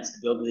 15 minutes to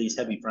build these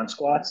heavy front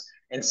squats,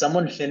 and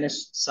someone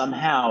finished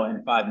somehow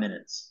in 5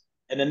 minutes.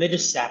 And then they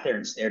just sat there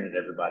and stared at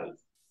everybody.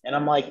 And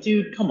I'm like,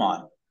 dude, come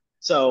on.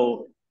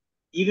 So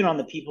even on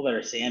the people that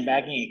are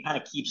sandbagging, it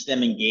kind of keeps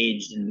them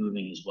engaged and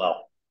moving as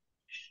well.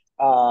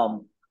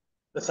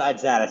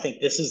 Besides that, I think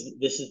this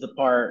is the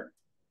part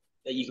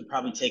that you could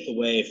probably take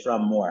away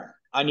from more.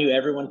 I knew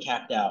everyone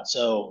capped out.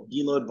 So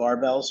deload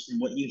barbells from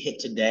what you hit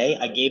today,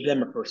 I gave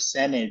them a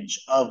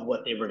percentage of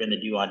what they were going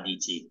to do on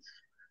DT.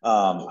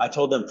 I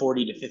told them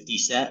 40 to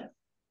 50%,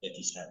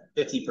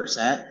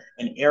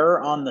 an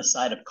error on the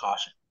side of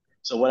caution.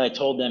 So what I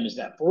told them is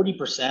that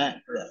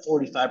 40% or that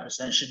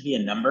 45% should be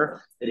a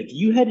number that if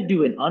you had to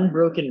do an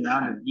unbroken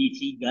round of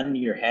DT gun to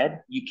your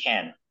head, you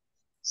can.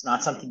 It's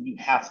not something you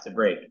have to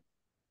break.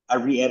 I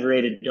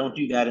reiterated, don't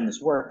do that in this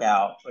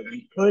workout, but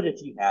you could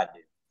if you had to.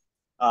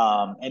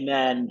 And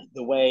then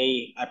the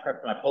way I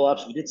prepped my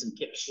pull-ups, we did some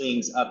kick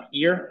swings up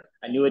here.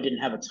 I knew I didn't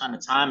have a ton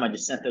of time. I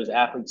just sent those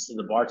athletes to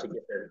the bar to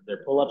get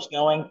their pull-ups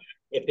going.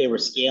 If they were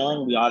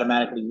scaling, we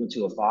automatically went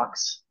to a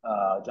box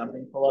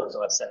jumping pull-up.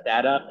 So I set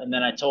that up. And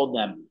then I told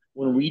them,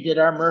 when we did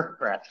our Murph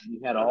prep,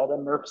 we had all the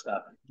Murph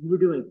stuff. If you were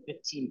doing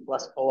 15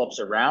 plus pull-ups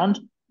around,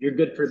 you're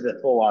good for the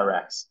full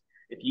RX.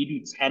 If you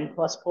do 10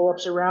 plus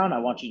pull-ups around, I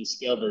want you to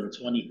scale to the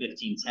 20,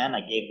 15, 10.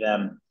 I gave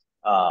them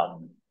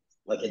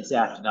like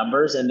exact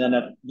numbers. And then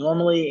if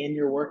normally in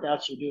your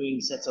workouts, you're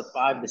doing sets of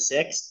 5 to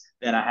 6,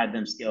 then I had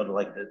them scale to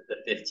like the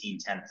 15,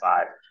 10,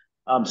 5.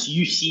 So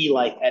you see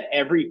like at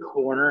every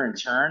corner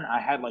and turn, I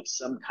had like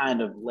some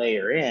kind of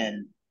layer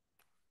in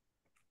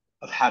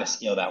of how to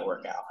scale that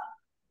workout.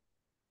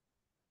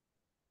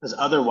 Because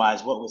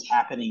otherwise, what was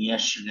happening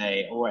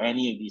yesterday or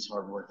any of these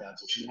hard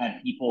workouts is you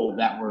had people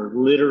that were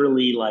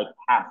literally like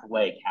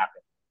halfway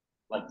capping,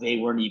 like they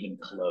weren't even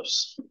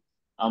close.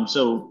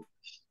 So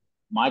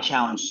my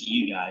challenge to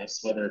you guys,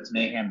 whether it's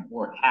mayhem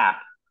or cap,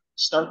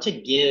 start to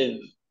give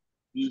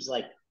these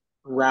like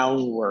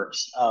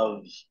groundworks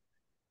of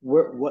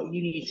what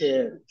you need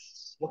to,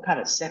 what kind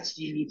of sets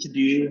do you need to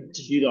do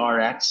the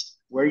RX,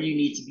 where you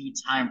need to be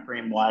time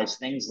frame wise,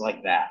 things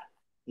like that.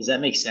 Does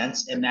that make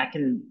sense? And that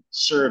can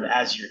serve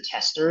as your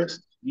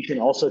testers. You can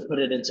also put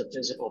it into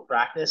physical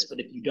practice, but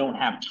if you don't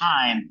have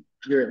time,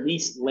 you're at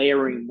least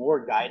layering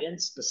more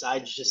guidance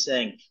besides just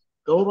saying,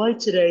 go light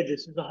today.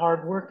 This is a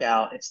hard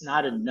workout. It's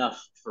not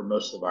enough for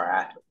most of our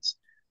athletes.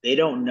 They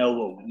don't know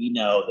what we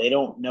know. They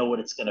don't know what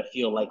it's going to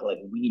feel like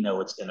we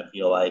know it's going to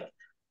feel like.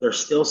 They're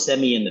still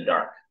semi in the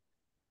dark.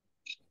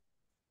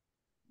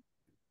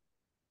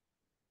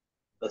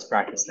 Let's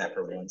practice that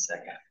for 1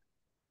 second.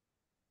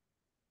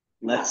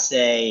 Let's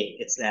say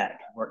it's that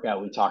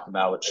workout we talked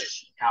about, which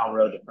is cal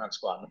row to front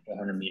squat and the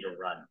 400-meter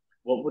run.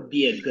 What would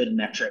be a good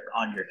metric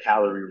on your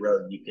calorie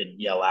road you could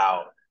yell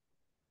out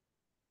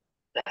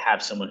to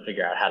have someone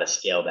figure out how to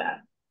scale that?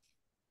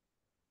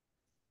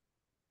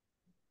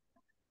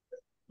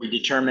 We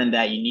determined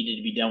that you needed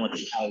to be done with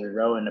the calorie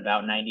row in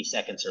about 90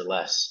 seconds or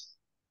less.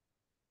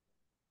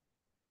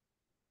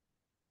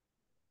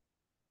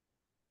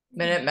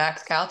 Minute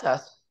max cal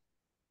test.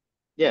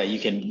 Yeah, you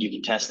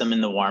can test them in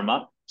the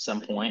warm-up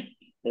some point,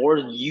 or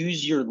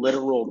use your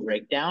literal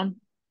breakdown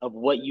of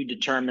what you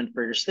determined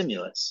for your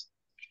stimulus.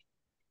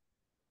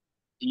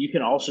 You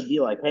can also be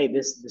like, hey,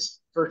 this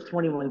first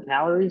 21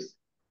 calories,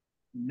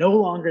 no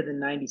longer than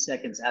 90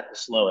 seconds at the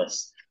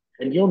slowest.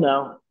 And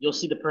you'll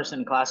see the person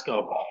in class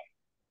go,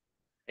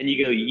 and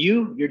you go,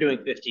 you're doing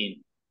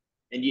 15.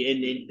 And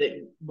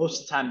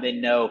most of the time they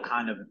know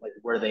kind of like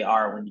where they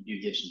are when you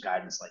do give some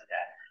guidance like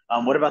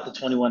that. What about the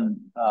 21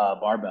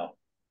 barbell?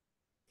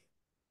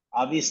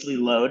 Obviously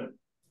load,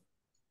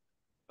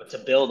 but to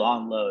build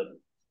on load,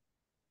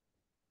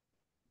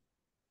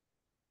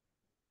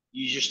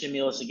 use your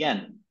stimulus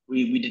again.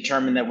 We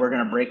determined that we're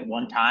going to break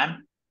one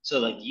time. So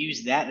like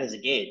use that as a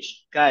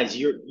gauge. Guys,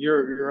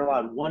 you're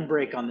allowed one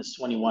break on this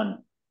 21.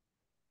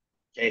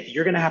 Okay, if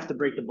you're going to have to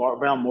break the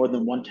barbell more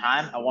than one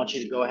time, I want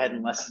you to go ahead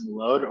and lessen the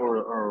load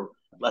or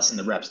lessen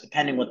the reps,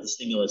 depending what the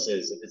stimulus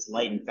is. If it's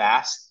light and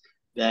fast,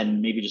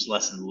 then maybe just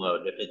lessen the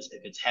load. If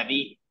it's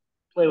heavy,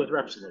 play with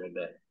reps a little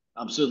bit.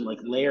 So like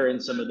layer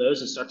in some of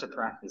those and start to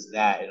practice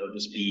that. It'll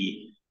just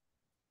be,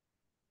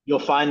 you'll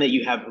find that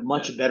you have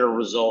much better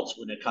results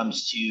when it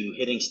comes to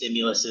hitting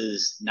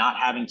stimuluses, not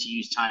having to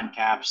use time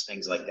caps,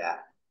 things like that.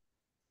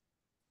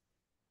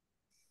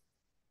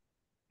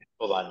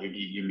 Hold on,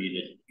 you're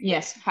muted.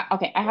 Yes.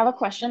 Okay, I have a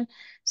question.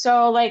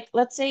 So like,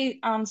 let's say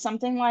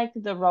something like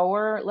the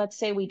rower, let's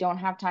say we don't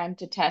have time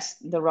to test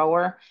the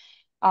rower.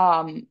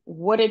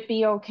 Would it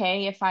be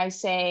okay if I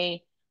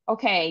say,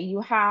 okay,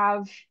 you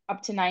have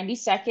up to 90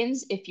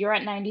 seconds. If you're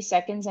at 90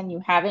 seconds and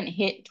you haven't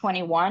hit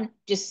 21,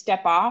 just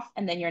step off.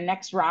 And then your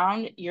next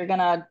round, you're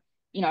gonna,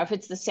 if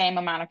it's the same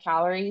amount of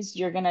calories,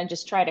 you're gonna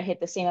just try to hit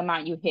the same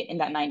amount you hit in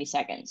that 90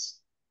 seconds.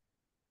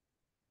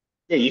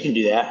 Yeah, you can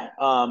do that.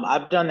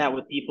 I've done that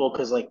with people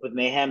because, like, with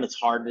Mayhem, it's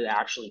hard to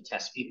actually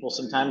test people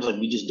sometimes. Like,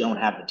 we just don't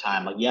have the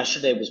time. Like,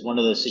 yesterday was one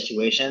of those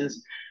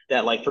situations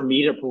that, like, for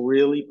me to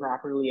really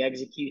properly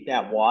execute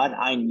that WOD,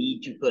 I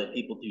need to put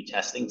people through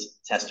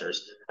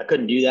testers. I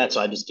couldn't do that, so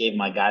I just gave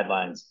my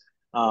guidelines.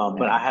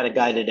 But I had a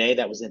guy today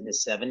that was in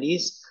his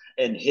 70s,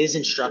 and his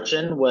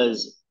instruction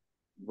was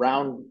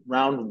round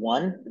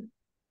one,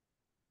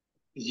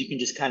 because you can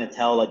just kind of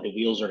tell like the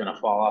wheels are going to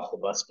fall off the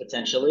bus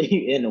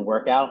potentially in a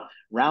workout.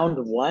 Round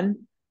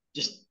one,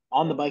 just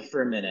on the bike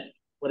for a minute.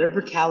 Whatever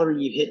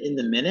calorie you hit in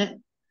the minute,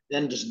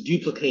 then just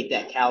duplicate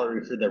that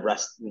calorie for the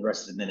rest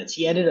of the minutes.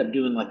 He ended up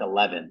doing like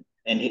 11,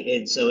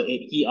 and so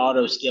he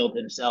auto scaled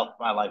himself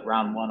by like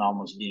round one,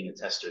 almost being a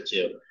tester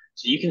too.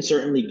 So you can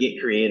certainly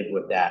get creative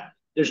with that.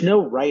 There's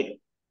no right.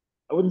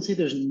 I wouldn't say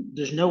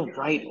there's no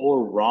right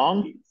or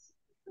wrong.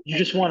 You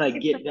just want to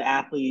get the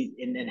athlete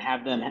and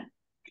have them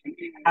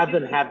have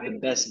the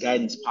best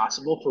guidance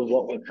possible for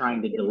what we're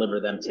trying to deliver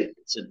them to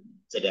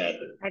today.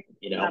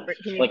 You know,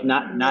 like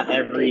not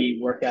every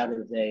workout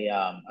is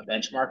a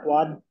benchmark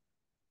WOD,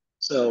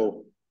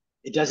 so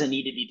it doesn't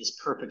need to be this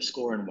perfect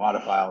score in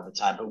Wodify all the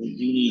time. But we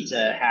do need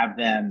to have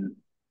them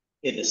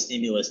hit the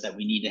stimulus that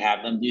we need to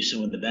have them do.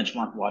 So when the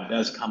benchmark WOD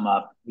does come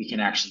up, we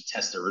can actually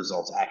test the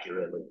results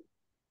accurately.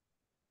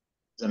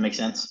 Does that make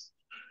sense?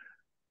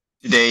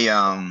 Today,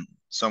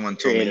 someone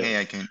told me,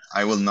 hey,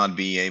 I will not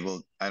be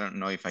able, I don't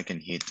know if I can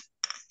hit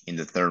in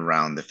the third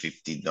round the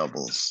 50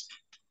 doubles.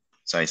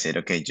 So I said,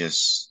 okay,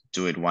 just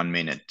do it 1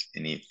 minute.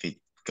 And if it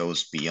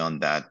goes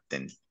beyond that,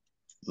 then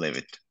leave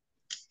it.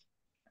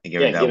 I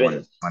give it that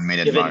 1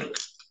 minute mark.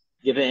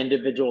 Give an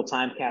individual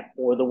time cap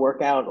for the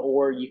workout,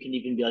 or you can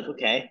even be like,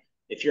 okay,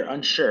 if you're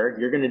unsure,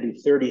 you're going to do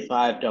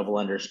 35 double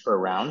unders per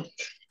round.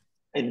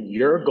 And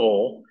your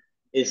goal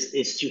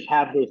is to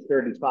have those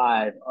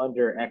 35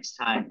 under X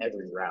time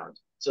every round.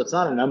 So it's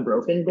not an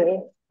unbroken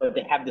goal, but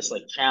they have this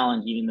like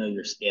challenge, even though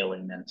you're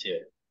scaling them too.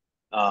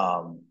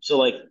 So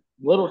like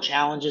little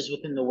challenges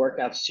within the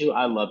workouts too.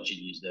 I love to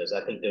use those.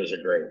 I think those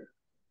are great.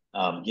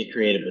 Get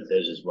creative with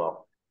those as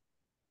well.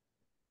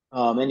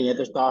 Any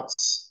other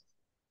thoughts?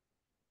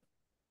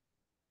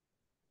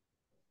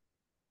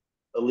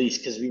 Elise,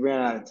 because we ran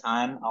out of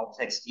time, I'll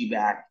text you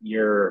back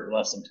your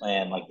lesson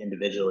plan like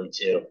individually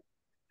too.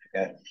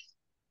 Okay.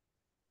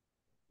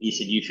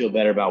 Lisa, do you feel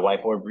better about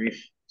whiteboard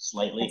brief?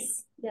 Slightly?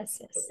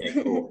 Yes.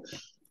 Okay, cool.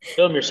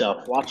 Film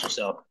yourself, watch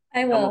yourself.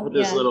 I will. Come up with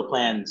those little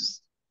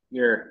plans.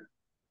 I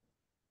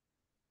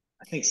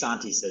think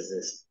Santi says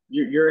this.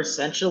 You're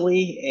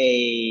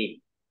essentially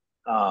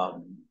a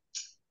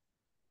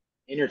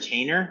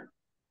entertainer,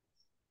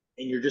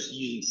 and you're just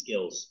using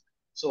skills.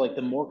 So like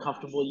the more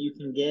comfortable you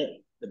can get,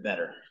 the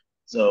better.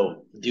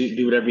 So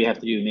do whatever you have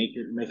to do.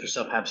 Make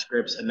yourself have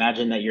scripts.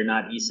 Imagine that you're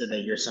not Issa,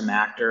 that you're some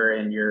actor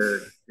and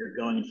you're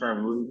going in front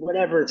of a movie,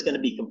 whatever it's going to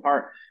be.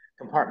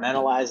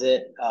 Compartmentalize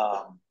it.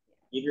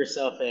 Give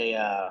yourself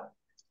a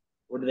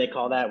what do they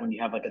call that when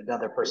you have like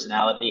another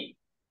personality?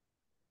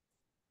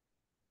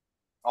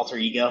 Alter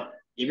ego.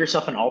 Give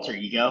yourself an alter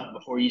ego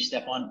before you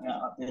step on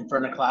in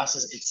front of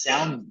classes. It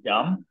sounds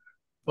dumb,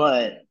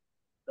 but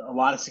a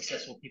lot of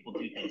successful people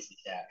do things like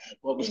that. Like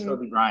what was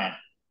Kobe Bryant?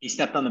 He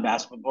stepped on the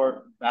basketball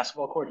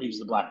court. He was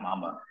the Black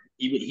Mamba.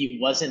 He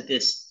wasn't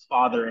this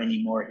father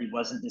anymore. He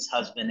wasn't this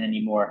husband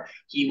anymore.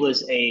 He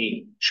was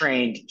a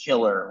trained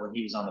killer when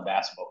he was on the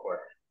basketball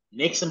court.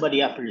 Make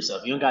somebody up for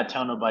yourself. You don't got to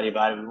tell nobody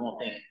about it. We won't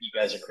think you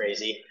guys are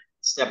crazy.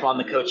 Step on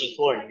the coaching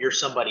floor and you're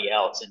somebody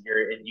else, and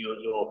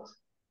you'll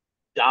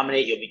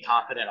dominate. You'll be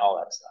confident. All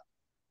that stuff.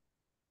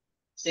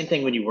 Same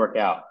thing when you work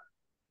out.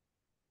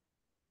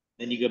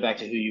 Then you go back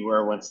to who you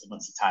were once the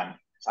time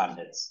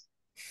hits.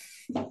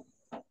 All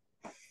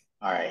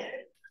right.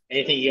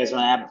 Anything you guys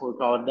want to add before we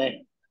call it a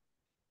day?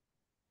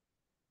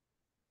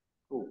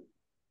 Cool.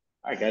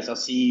 All right, guys. I'll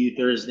see you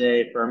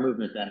Thursday for our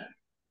movement then.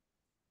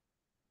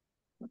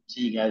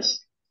 See you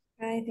guys.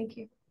 Bye. Thank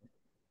you.